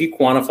 and if you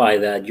quantify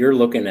that, you're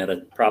looking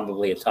at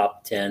probably a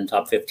top 10,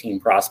 top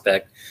 15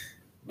 prospect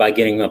by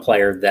getting a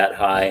player that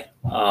high.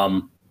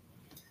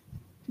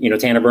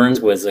 Tanner Burns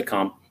was a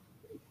comp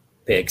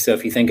pick. So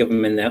if you think of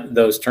him in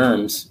those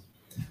terms,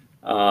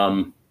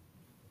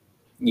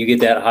 you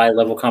get that high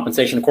level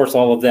compensation. Of course,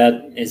 all of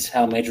that is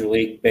how Major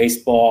League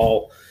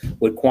Baseball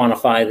would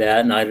quantify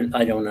that. And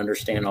I don't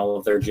understand all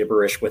of their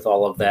gibberish with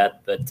all of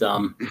that, but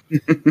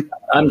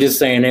I'm just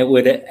saying it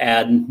would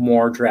add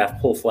more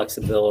draft pool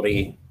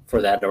flexibility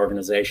for that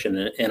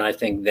organization. And I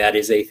think that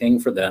is a thing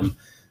for them,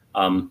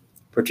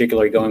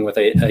 particularly going with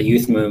a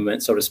youth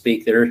movement, so to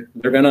speak. They're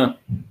going to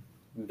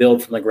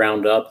build from the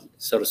ground up,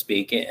 so to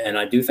speak. And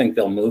I do think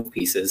they'll move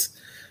pieces.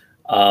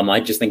 I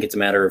just think it's a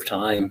matter of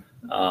time.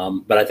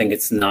 But I think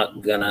it's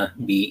not going to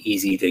be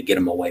easy to get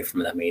them away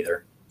from them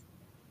either.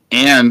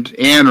 And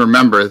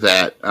remember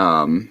that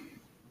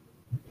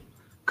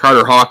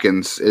Carter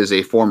Hawkins is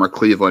a former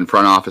Cleveland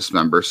front office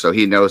member, so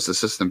he knows the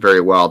system very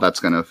well.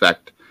 That's going to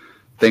affect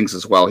things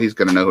as well. He's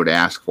going to know who to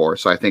ask for.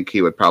 So I think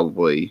he would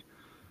probably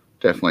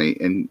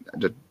definitely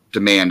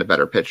demand a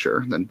better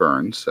pitcher than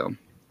Burns. So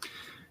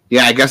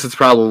yeah, I guess it's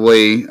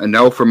probably a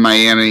no from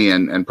Miami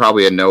and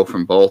probably a no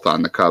from both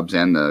on the Cubs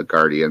and the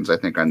Guardians, I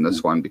think, on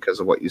this one because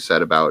of what you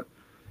said about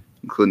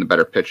including the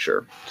better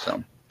pitcher.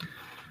 So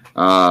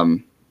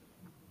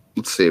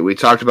let's see. We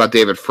talked about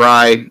David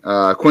Fry.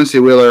 Quincy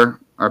Wheeler,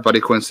 our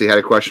buddy Quincy, had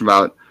a question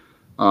about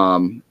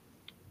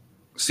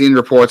seeing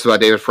reports about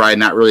David Fry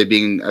not really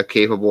being a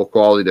capable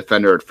quality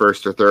defender at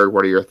first or third.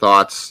 What are your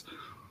thoughts?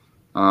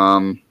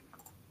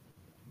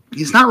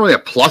 He's not really a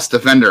plus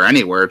defender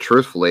anywhere,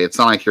 truthfully. It's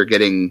not like you're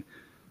getting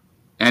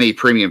any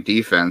premium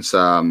defense.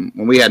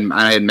 When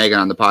I had Megan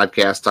on the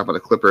podcast talk about the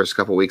Clippers a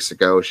couple weeks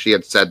ago, she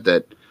had said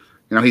that,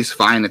 he's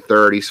fine at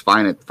third, he's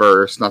fine at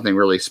first, nothing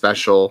really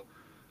special.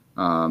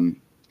 I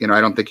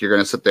don't think you're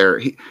going to sit there.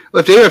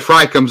 If David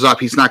Fry comes up,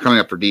 he's not coming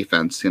up for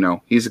defense.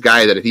 He's a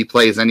guy that if he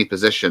plays any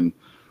position,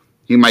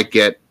 he might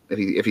get,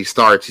 if he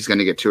starts, he's going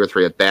to get 2 or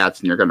 3 at bats,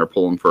 and you're going to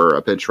pull him for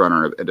a pinch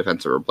runner or a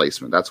defensive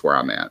replacement. That's where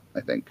I'm at,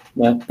 I think.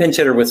 Yeah, pinch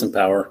hitter with some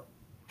power.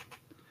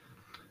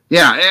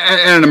 Yeah,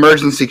 and an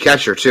emergency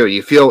catcher too.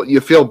 You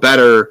feel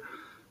better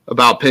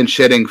about pinch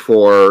hitting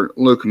for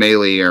Luke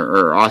Maile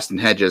or Austin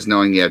Hedges,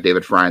 knowing you have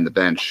David Fry on the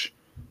bench.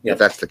 Yep. If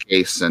that's the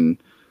case,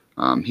 and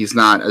he's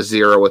not a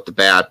zero with the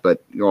bat,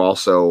 but you'll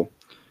also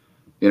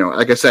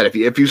like I said,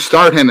 if you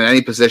start him in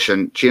any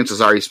position,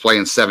 chances are he's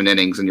playing 7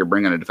 innings, and you're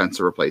bringing a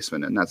defensive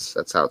replacement, and that's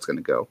how it's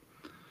going to go.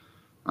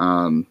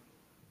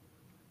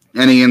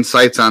 Any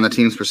insights on the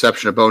team's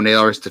perception of Bo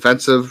Naylor's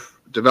defensive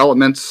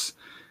developments?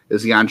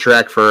 Is he on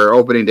track for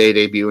opening day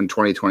debut in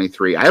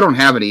 2023? I don't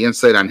have any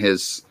insight on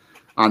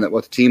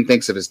what the team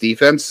thinks of his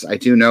defense. I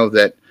do know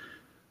that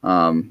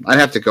I'd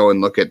have to go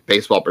and look at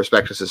Baseball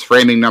Prospectus'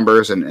 framing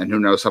numbers, and who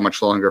knows how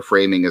much longer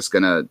framing is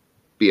going to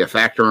be a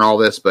factor in all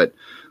this. But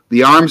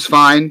the arm's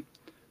fine.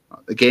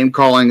 The game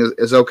calling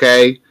is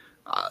okay.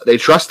 They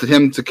trusted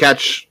him to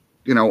catch,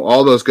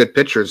 all those good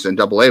pitchers in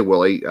Double-A,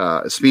 Willie.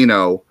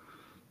 Espino,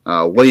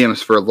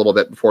 Williams for a little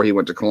bit before he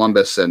went to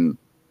Columbus, and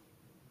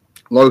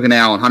Logan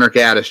Allen, Hunter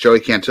Gaddis, Joey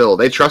Cantillo.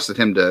 They trusted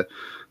him to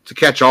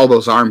catch all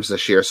those arms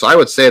this year. So I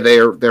would say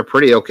they're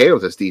pretty okay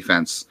with this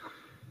defense.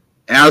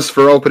 As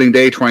for opening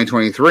day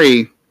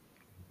 2023,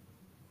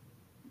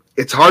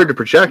 it's hard to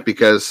project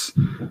because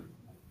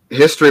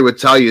history would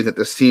tell you that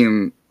this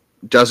team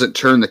doesn't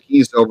turn the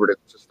keys over to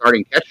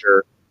starting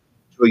catcher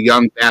to a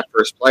young bat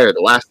first player. The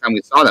last time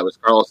we saw that was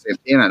Carlos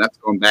Santana. That's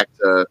going back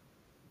to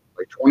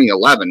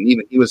 2011.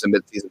 Even he was a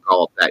midseason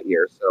call-up that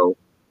year. So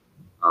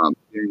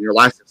your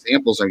last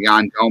examples are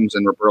Yan Gomes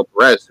and Roberto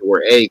Perez, who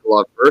were A,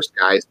 glove first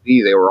guys,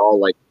 B, they were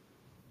all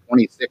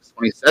 26,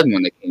 27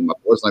 when they came up.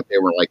 It wasn't like they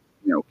were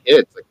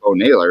kids like Bo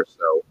Naylor.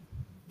 So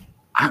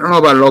I don't know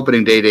about an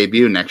opening day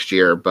debut next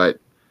year, but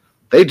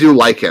they do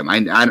like him. I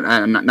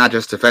not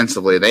just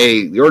defensively.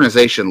 The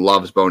organization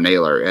loves Bo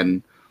Naylor,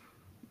 and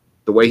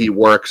the way he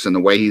works and the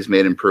way he's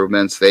made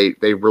improvements, they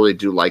really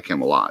do like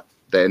him a lot.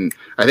 Then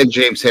I think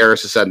James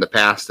Harris has said in the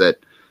past that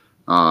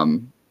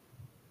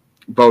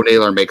Bo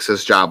Naylor makes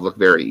his job look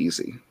very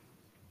easy.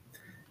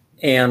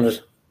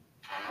 And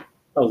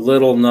a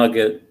little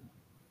nugget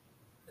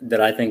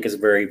that I think is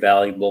very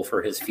valuable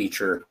for his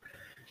future,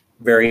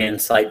 very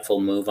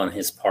insightful move on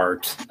his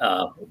part,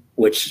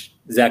 which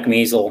Zach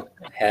Meisel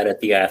had at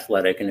The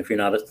Athletic. And if you're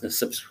not a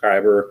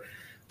subscriber,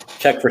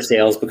 check for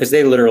sales, because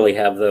they literally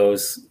have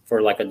those for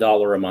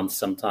 $1 a month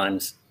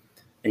sometimes.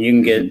 And you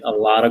can get a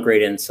lot of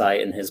great insight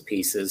in his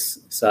pieces.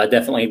 So I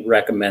definitely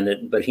recommend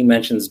it. But he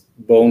mentions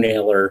Bo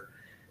Naylor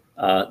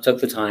took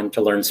the time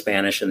to learn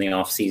Spanish in the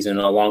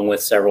offseason, along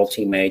with several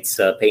teammates,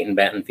 Peyton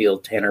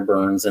Battenfield, Tanner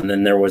Burns, and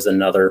then there was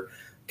another,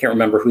 can't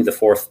remember who the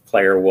fourth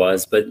player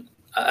was. But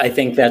I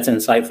think that's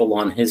insightful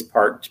on his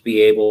part to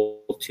be able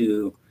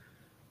to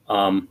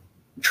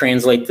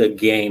translate the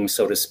game,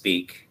 so to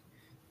speak,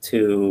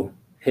 to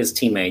his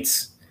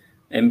teammates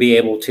and be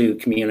able to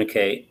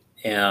communicate.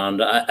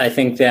 And I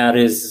think that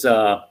is,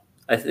 I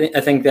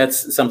think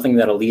that's something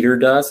that a leader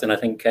does. And I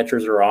think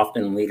catchers are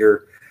often a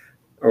leader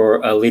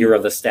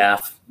of the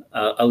staff,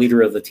 a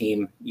leader of the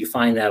team. You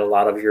find that a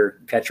lot of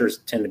your catchers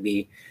tend to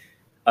be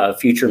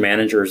future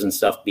managers and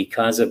stuff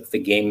because of the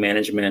game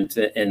management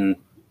and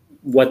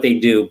what they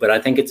do. But I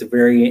think it's a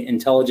very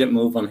intelligent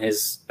move on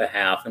his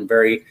behalf and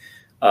very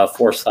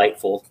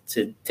foresightful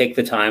to take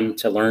the time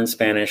to learn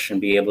Spanish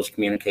and be able to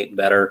communicate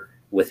better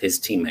with his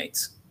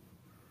teammates.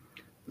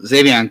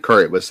 Xavier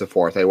Curry was the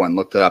fourth. I went and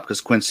looked it up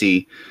because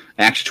Quincy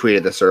actually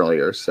tweeted this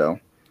earlier. So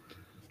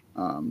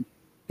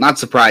not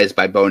surprised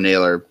by Bo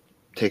Naylor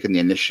taking the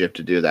initiative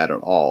to do that at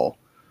all.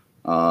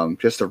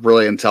 Just a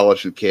really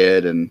intelligent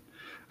kid. And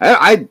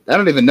I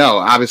don't even know.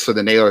 Obviously,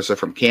 the Naylors are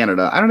from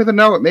Canada. I don't even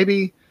know.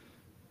 Maybe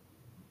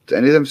do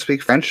any of them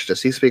speak French?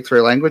 Does he speak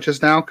 3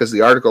 languages now? Because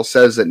the article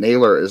says that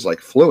Naylor is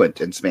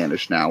fluent in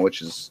Spanish now,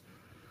 which is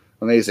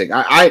amazing.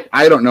 I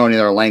don't know any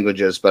other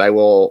languages, but I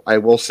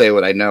will say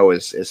what I know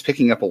is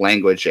picking up a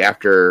language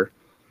after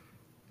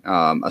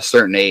a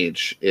certain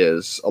age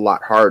is a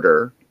lot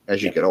harder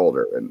as you get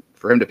older, and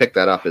for him to pick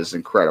that up is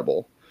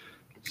incredible.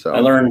 So I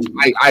learned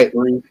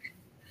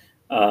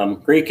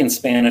Greek and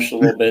Spanish a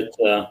little bit.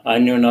 I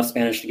knew enough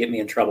Spanish to get me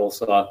in trouble,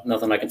 so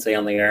nothing I can say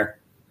on the air.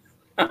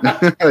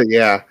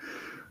 Yeah.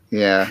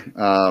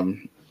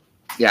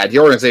 The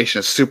organization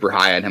is super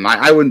high on him.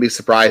 I wouldn't be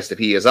surprised if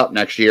he is up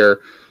next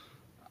year.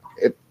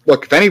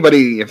 Look,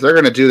 if they're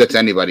going to do that to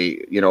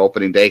anybody,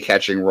 opening day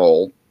catching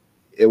role,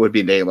 it would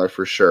be Naylor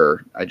for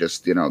sure. I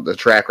just, the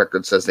track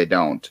record says they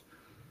don't.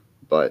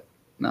 But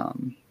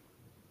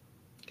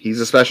he's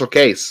a special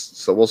case,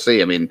 so we'll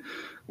see. I mean,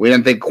 we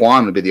didn't think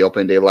Quan would be the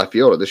opening day left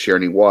fielder this year,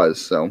 and he was.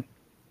 So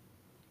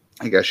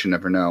I guess you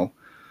never know.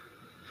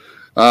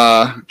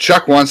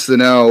 Chuck wants to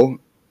know,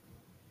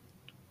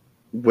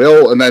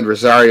 will Ahmed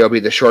Rosario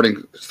be the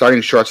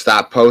starting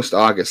shortstop post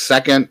August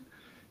 2nd?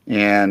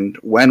 And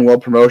when will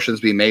promotions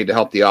be made to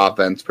help the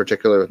offense,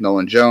 particularly with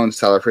Nolan Jones,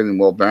 Tyler Freeman,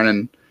 Will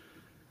Brennan?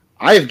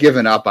 I have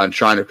given up on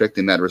trying to pick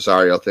the Ahmed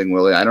Rosario thing,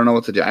 Willie. I don't know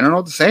what to do. I don't know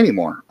what to say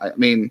anymore. I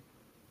mean,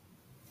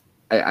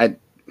 I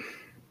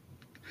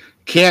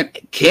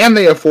can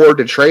they afford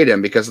to trade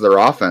him because of their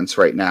offense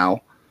right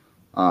now?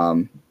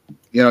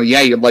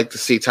 You'd like to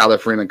see Tyler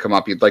Freeman come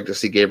up. You'd like to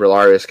see Gabriel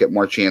Arias get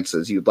more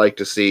chances. You'd like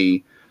to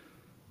see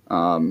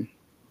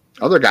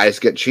other guys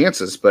get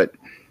chances, but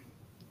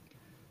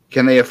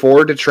Can they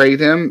afford to trade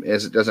him?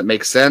 Does it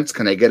make sense?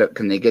 Can they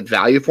get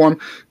value for him?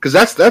 Because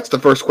that's the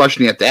first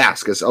question you have to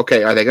ask is,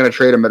 okay, are they going to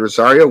trade him at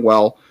Rosario?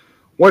 Well,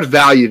 what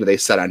value do they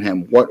set on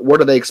him? What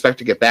do they expect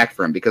to get back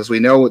for him? Because we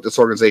know what this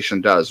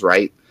organization does,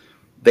 right?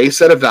 They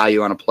set a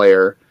value on a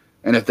player,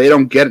 and if they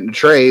don't get it in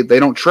trade, they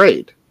don't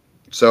trade.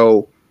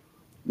 So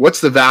what's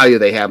the value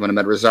they have on him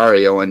at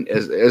Rosario, and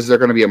is there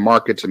going to be a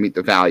market to meet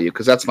the value?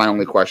 Because that's my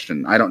only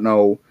question. I don't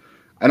know.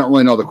 I don't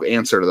really know the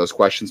answer to those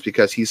questions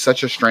because he's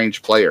such a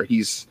strange player.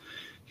 He's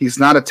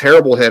not a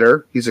terrible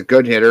hitter. He's a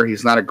good hitter.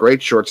 He's not a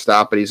great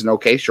shortstop, but he's an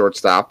okay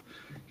shortstop.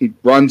 He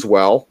runs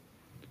well,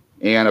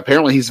 and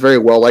apparently he's very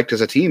well liked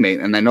as a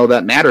teammate, and I know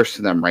that matters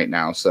to them right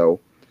now. So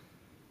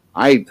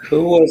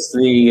Who was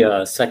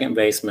the second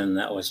baseman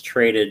that was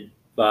traded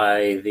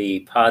by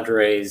the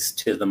Padres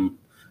to the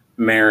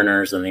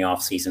Mariners in the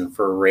offseason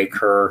for Ray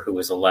Kerr, who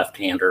was a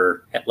left-hand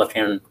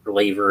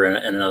reliever,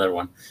 and another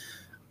one?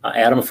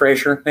 Adam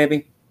Frazier,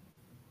 maybe?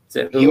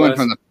 He went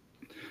from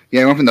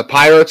the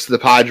Pirates to the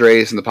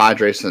Padres and the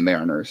Padres to the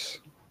Mariners.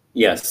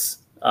 Yes.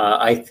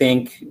 I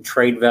think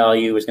trade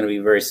value is going to be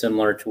very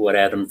similar to what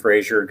Adam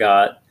Frazier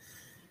got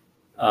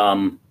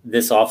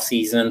this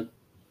offseason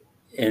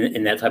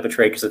in that type of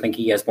trade, because I think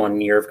he has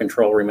 1 year of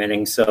control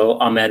remaining. So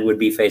Ahmed would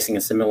be facing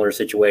a similar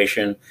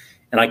situation,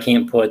 and I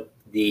can't put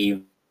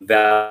the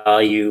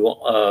value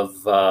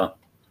of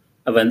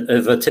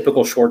a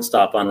typical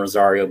shortstop on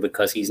Rosario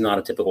because he's not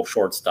a typical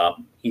shortstop.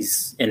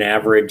 He's an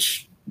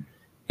average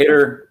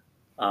hitter,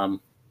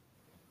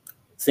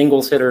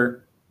 singles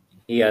hitter.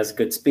 He has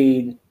good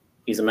speed.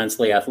 He's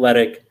immensely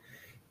athletic.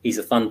 He's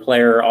a fun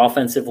player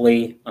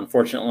offensively.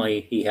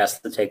 Unfortunately, he has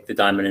to take the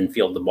diamond and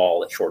field the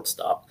ball at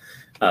shortstop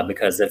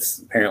because that's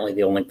apparently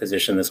the only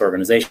position this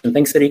organization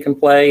thinks that he can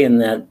play, and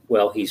that,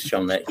 well, he's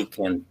shown that he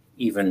can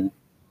even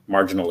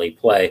marginally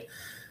play,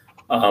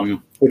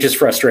 which is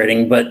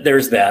frustrating. But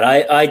there's that.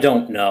 I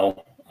don't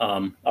know.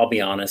 I'll be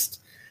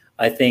honest.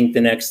 I think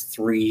the next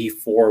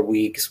 3-4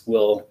 weeks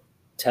will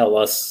tell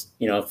us,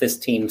 if this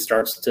team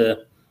starts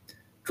to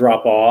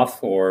drop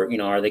off, or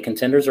are they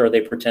contenders or are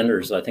they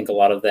pretenders? I think a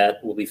lot of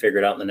that will be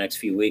figured out in the next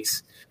few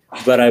weeks.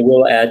 But I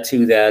will add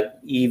to that,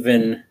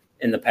 even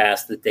in the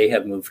past, that they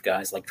have moved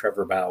guys like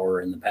Trevor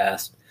Bauer in the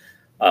past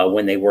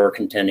when they were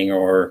contending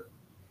or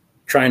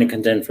trying to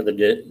contend for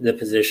the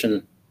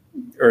position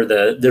or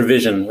the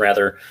division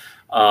rather.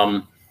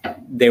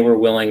 They were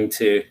willing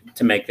to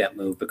make that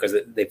move because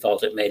they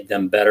felt it made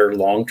them better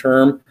long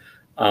term.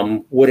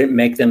 Would it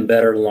make them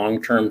better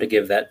long term to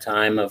give that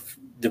time of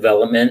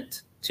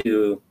development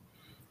to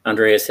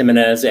Andreas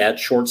Jimenez at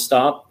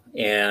shortstop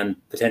and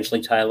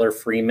potentially Tyler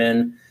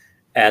Freeman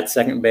at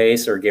second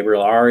base, or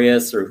Gabriel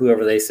Arias, or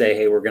whoever they say,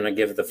 hey, we're going to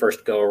give the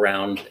first go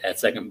around at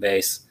second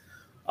base?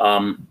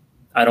 I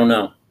don't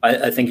know.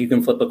 I think you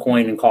can flip a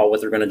coin and call what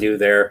they're going to do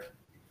there.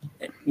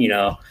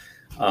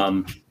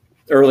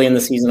 Early in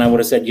the season, I would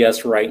have said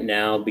yes right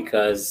now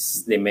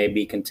because they may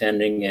be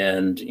contending,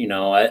 and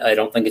I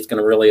don't think it's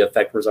going to really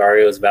affect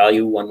Rosario's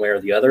value one way or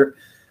the other.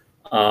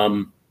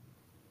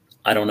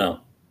 I don't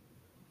know.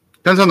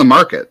 Depends on the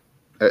market.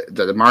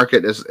 The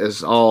market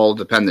is all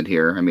dependent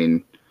here. I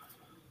mean,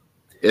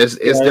 is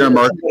there a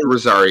market for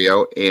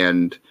Rosario,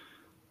 and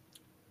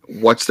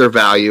what's their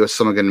value? Is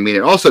someone going to meet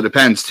it? Also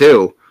depends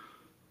too.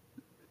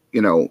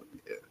 Who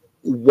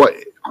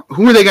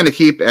are they going to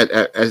keep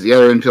as the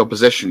other infield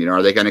position?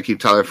 Are they going to keep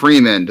Tyler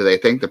Freeman? Do they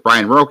think that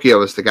Brian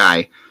Rocchio is the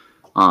guy?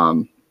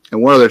 And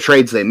what other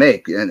trades they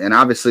make? And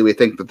obviously we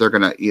think that they're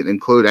going to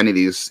include any of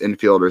these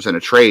infielders in a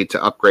trade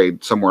to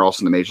upgrade somewhere else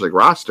in the Major League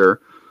roster.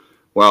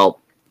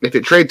 Well, if you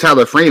trade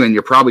Tyler Freeman,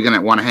 you're probably going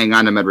to want to hang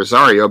on to him at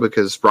Rosario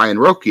because Brian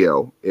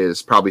Rocchio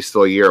is probably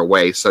still a year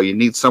away. So you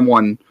need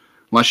someone,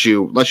 unless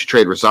you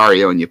trade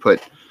Rosario and you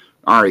put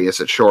Arias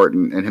at short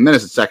and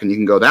Jimenez at second, you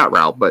can go that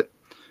route. But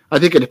I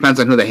think it depends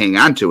on who they hang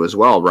on to as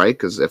well, right?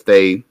 Because if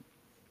they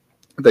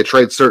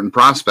trade certain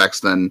prospects,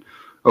 then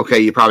okay,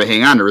 you probably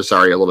hang on to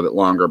Rosario a little bit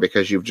longer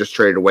because you've just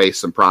traded away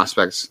some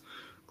prospects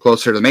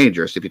closer to the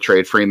majors. If you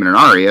trade Freeman and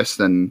Arias,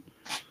 then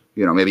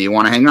maybe you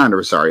want to hang on to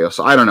Rosario.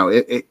 So I don't know.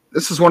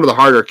 This is one of the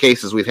harder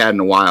cases we've had in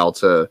a while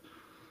to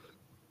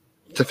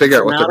figure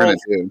out what they're going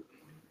to do.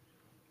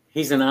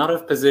 He's an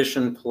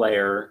out-of-position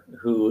player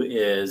who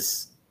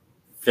is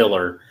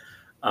filler,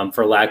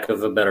 for lack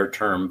of a better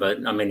term.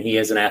 But, I mean, he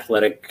is an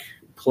athletic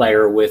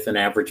player with an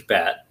average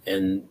bat.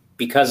 And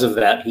because of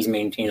that, he's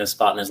maintained a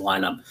spot in his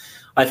lineup.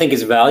 I think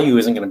his value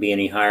isn't going to be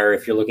any higher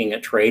if you're looking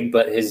at trade,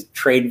 but his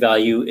trade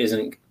value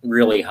isn't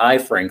really high,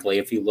 frankly,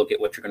 if you look at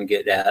what you're going to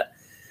get at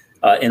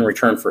in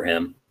return for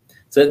him.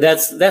 So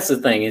that's the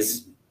thing,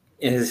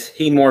 is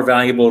he more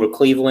valuable to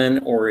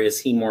Cleveland, or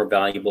is he more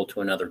valuable to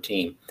another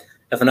team?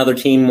 If another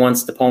team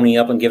wants to pony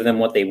up and give them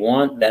what they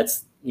want,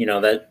 that's,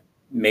 that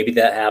maybe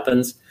that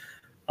happens.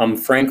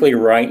 Frankly,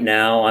 right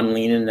now, I'm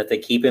leaning that they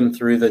keep him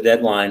through the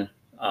deadline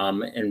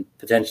and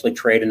potentially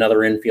trade another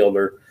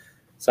infielder.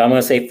 So I'm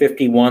going to say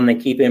 51, they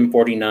keep him,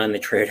 49, they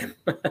trade him.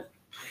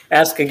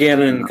 Ask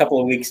again in a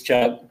couple of weeks,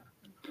 Chuck.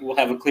 We'll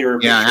have a clearer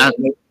picture.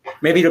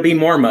 Maybe it'll be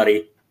more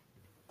muddy.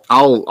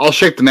 I'll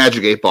shake the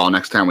magic 8 ball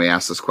next time we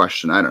ask this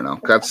question. I don't know.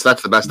 That's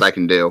the best I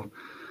can do.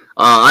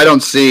 I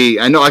don't see.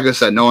 I know, like I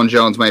said, Nolan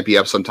Jones might be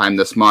up sometime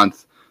this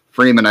month.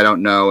 Freeman, I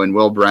don't know, and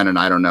Will Brennan,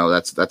 I don't know.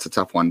 That's a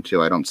tough one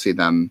too. I don't see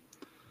them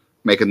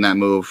making that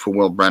move for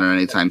Will Brennan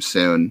anytime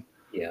soon.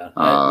 Yeah,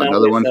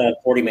 another one.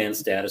 40-man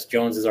status.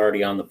 Jones is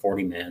already on the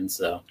 40-man,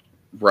 so.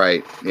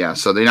 Right. Yeah.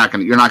 So you're not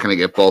gonna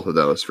get both of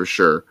those for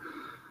sure.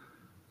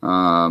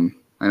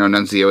 I know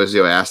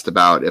Nunzio asked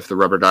about if the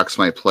Rubber Ducks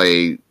might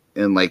play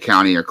in Lake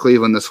County or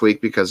Cleveland this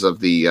week because of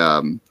the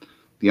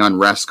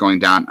unrest going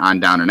down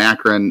in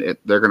Akron.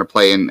 They're going to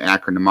play in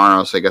Akron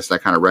tomorrow, so I guess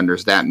that kind of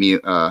renders that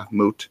moot.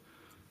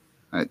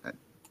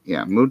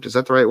 Moot, is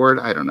that the right word?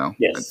 I don't know.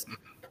 Yes.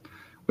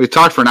 We've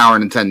talked for an hour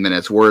and 10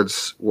 minutes.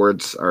 Words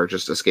are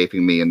just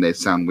escaping me, and they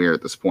sound weird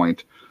at this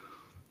point.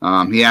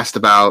 He asked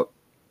about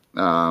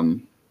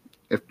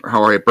if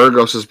Jorge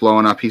Burgos is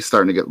blowing up. He's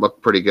starting to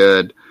look pretty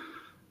good.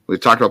 We've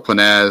talked about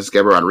Planez.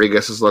 Gabriel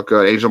Rodriguez has looked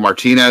good. Angel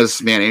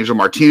Martinez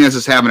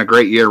is having a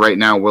great year right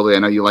now. Willie, I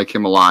know you like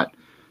him a lot.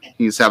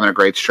 He's having a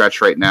great stretch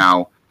right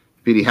now.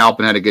 Petey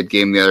Halpin had a good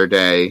game the other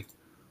day.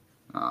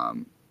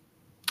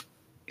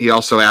 He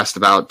also asked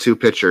about 2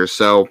 pitchers.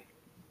 So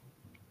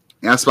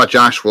he asked about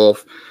Josh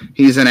Wolf.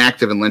 He's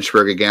inactive in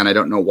Lynchburg again. I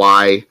don't know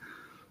why.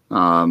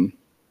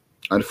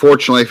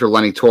 Unfortunately for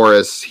Lenny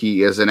Torres,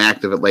 he is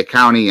inactive at Lake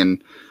County,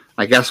 and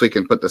I guess we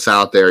can put this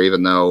out there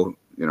even though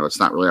it's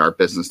not really our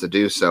business to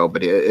do so,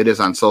 but it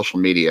is on social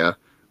media. At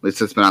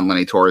least it's been on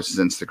Lenny Torres'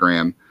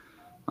 Instagram.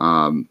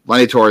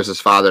 Lenny Torres'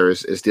 father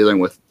is dealing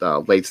with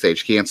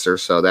late-stage cancer,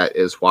 so that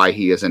is why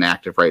he is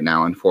inactive right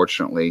now,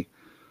 unfortunately.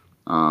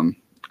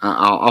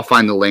 I'll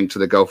find the link to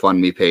the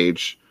GoFundMe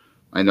page.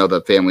 I know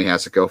the family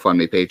has a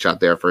GoFundMe page out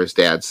there for his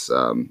dad's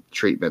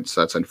treatment,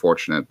 so that's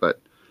unfortunate. But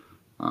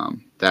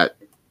that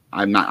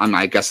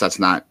I guess that's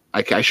not.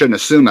 I shouldn't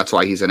assume that's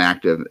why he's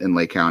inactive in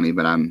Lake County,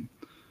 but I'm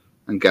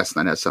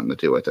guessing that has something to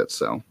do with it.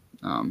 So.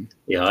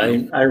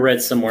 I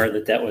read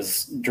somewhere that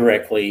was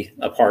directly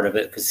a part of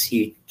it because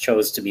he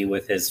chose to be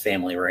with his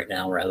family right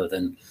now rather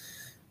than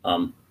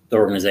the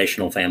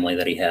organizational family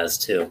that he has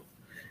too.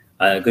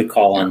 Good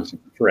call on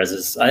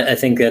Perez's. I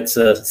think that's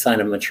a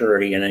sign of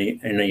maturity in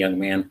a young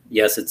man.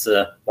 Yes, it's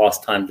a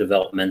lost time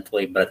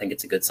developmentally, but I think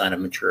it's a good sign of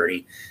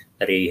maturity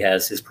that he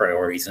has his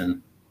priorities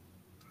in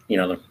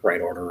the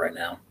right order right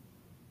now.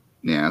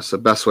 Yeah, so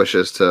best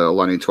wishes to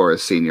Lenny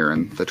Torres Sr.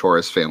 and the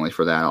Torres family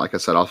for that. Like I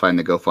said, I'll find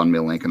the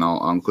GoFundMe link and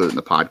I'll include it in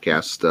the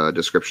podcast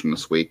description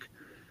this week.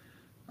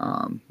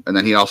 And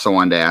then he also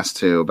wanted to ask,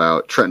 too,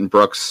 about Trenton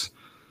Brooks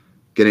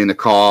getting the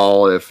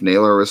call if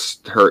Naylor was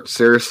hurt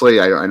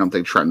seriously. I don't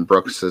think Trenton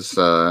Brooks is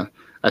I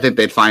think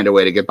they'd find a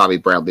way to get Bobby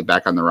Bradley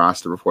back on the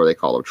roster before they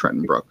call up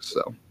Trenton Brooks.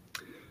 So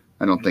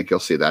I don't think you'll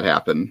see that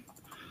happen.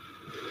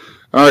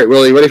 All right,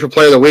 Willie, ready for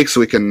Player of the Week so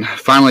we can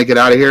finally get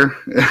out of here?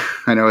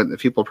 I know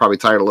people are probably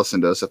tired of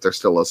listening to us if they're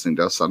still listening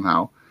to us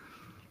somehow.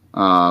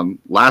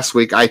 Last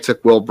week, I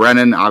took Will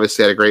Brennan.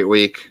 Obviously had a great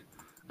week.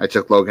 I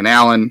took Logan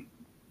Allen.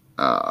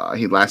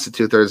 He lasted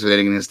 2/3 of an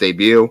inning in his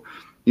debut.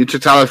 You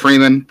took Tyler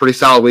Freeman. Pretty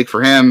solid week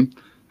for him.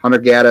 Hunter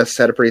Gaddis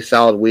had a pretty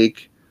solid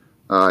week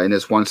in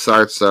his one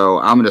start. So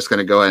I'm just going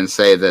to go ahead and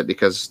say that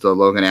because the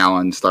Logan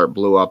Allen start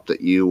blew up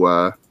that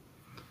you're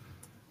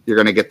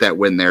going to get that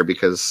win there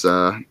because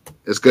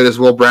as good as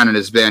Will Brennan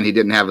has been, he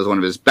didn't have one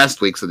of his best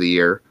weeks of the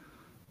year.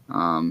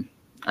 I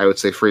would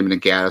say Freeman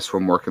and Gaddis were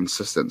more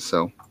consistent.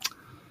 So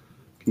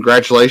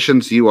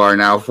congratulations. You are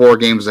now 4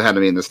 games ahead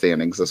of me in the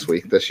standings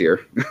this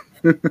year.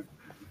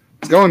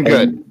 It's going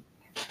good.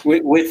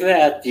 With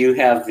that, you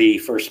have the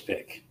first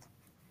pick.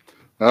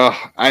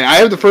 I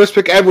have the first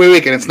pick every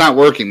week, and it's not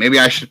working. Maybe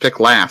I should pick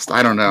last.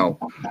 I don't know.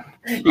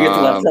 You get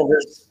the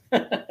leftovers.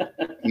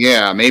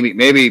 Yeah,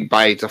 maybe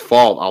by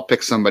default I'll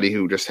pick somebody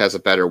who just has a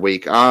better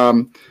week. All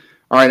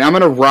right, I'm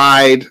going to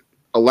ride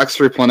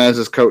Alexi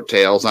Planez's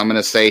coattails. I'm going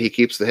to say he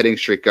keeps the hitting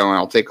streak going.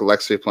 I'll take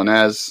Alexi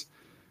Planez.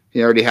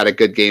 He already had a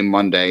good game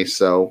Monday,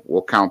 so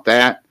we'll count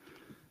that.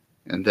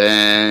 And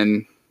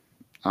then,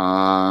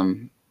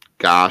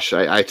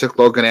 I took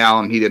Logan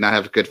Allen. He did not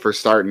have a good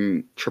first start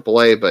in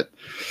AAA, but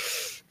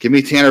give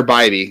me Tanner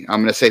Bybee.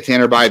 I'm going to say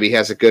Tanner Bybee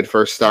has a good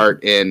first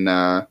start in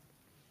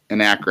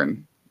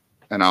Akron.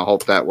 And I'll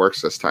hope that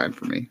works this time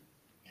for me.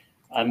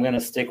 I'm going to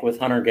stick with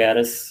Hunter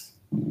Gaddis,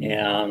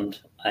 and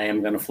I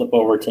am going to flip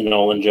over to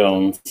Nolan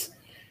Jones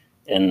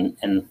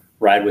and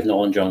ride with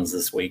Nolan Jones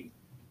this week.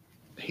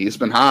 He's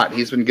been hot.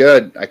 He's been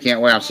good. I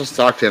can't wait. I'm supposed to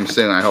talk to him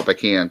soon. I hope I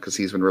can because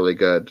he's been really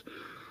good.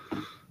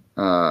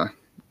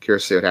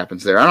 Curious to see what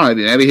happens there. I don't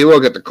know. Maybe he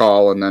will get the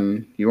call, and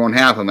then you won't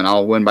have him, and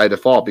I'll win by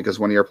default because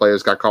one of your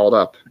players got called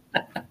up.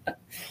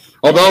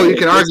 Although you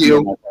can argue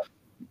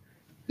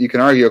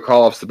a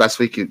call-up's the best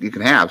week you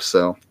can have.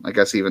 So I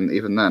guess even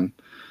then,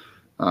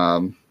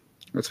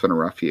 it's been a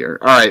rough year.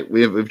 All right,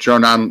 we've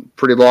drawn on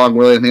pretty long.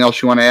 Willie, anything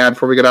else you want to add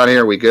before we get out of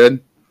here? Are we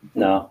good?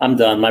 No, I'm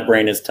done. My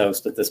brain is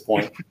toast at this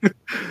point.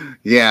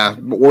 Yeah,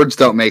 words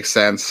don't make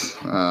sense.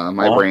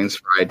 My brain's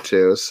fried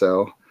too.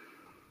 So,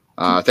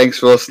 Thanks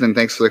for listening.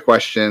 Thanks for the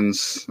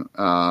questions.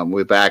 We'll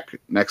be back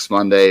next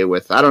Monday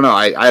with, I don't know,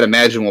 I'd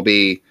imagine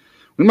we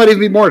might even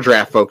be more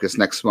draft focused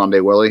next Monday,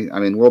 Willie. I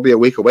mean, we'll be a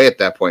week away at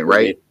that point,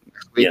 right?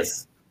 Next week?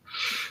 Yes.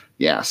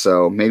 Yeah,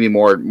 so maybe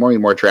more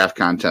draft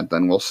content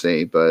then. We'll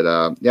see.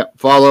 But,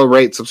 follow,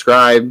 rate,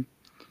 subscribe,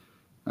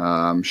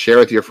 share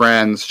with your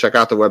friends. Check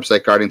out the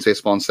website,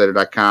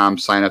 guardiansbaseballinsider.com.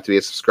 Sign up to be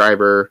a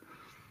subscriber.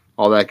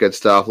 All that good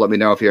stuff. Let me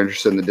know if you're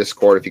interested in the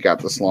Discord if you got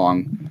this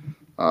long.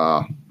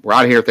 We're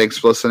out of here. Thanks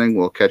for listening.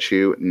 We'll catch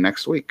you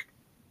next week.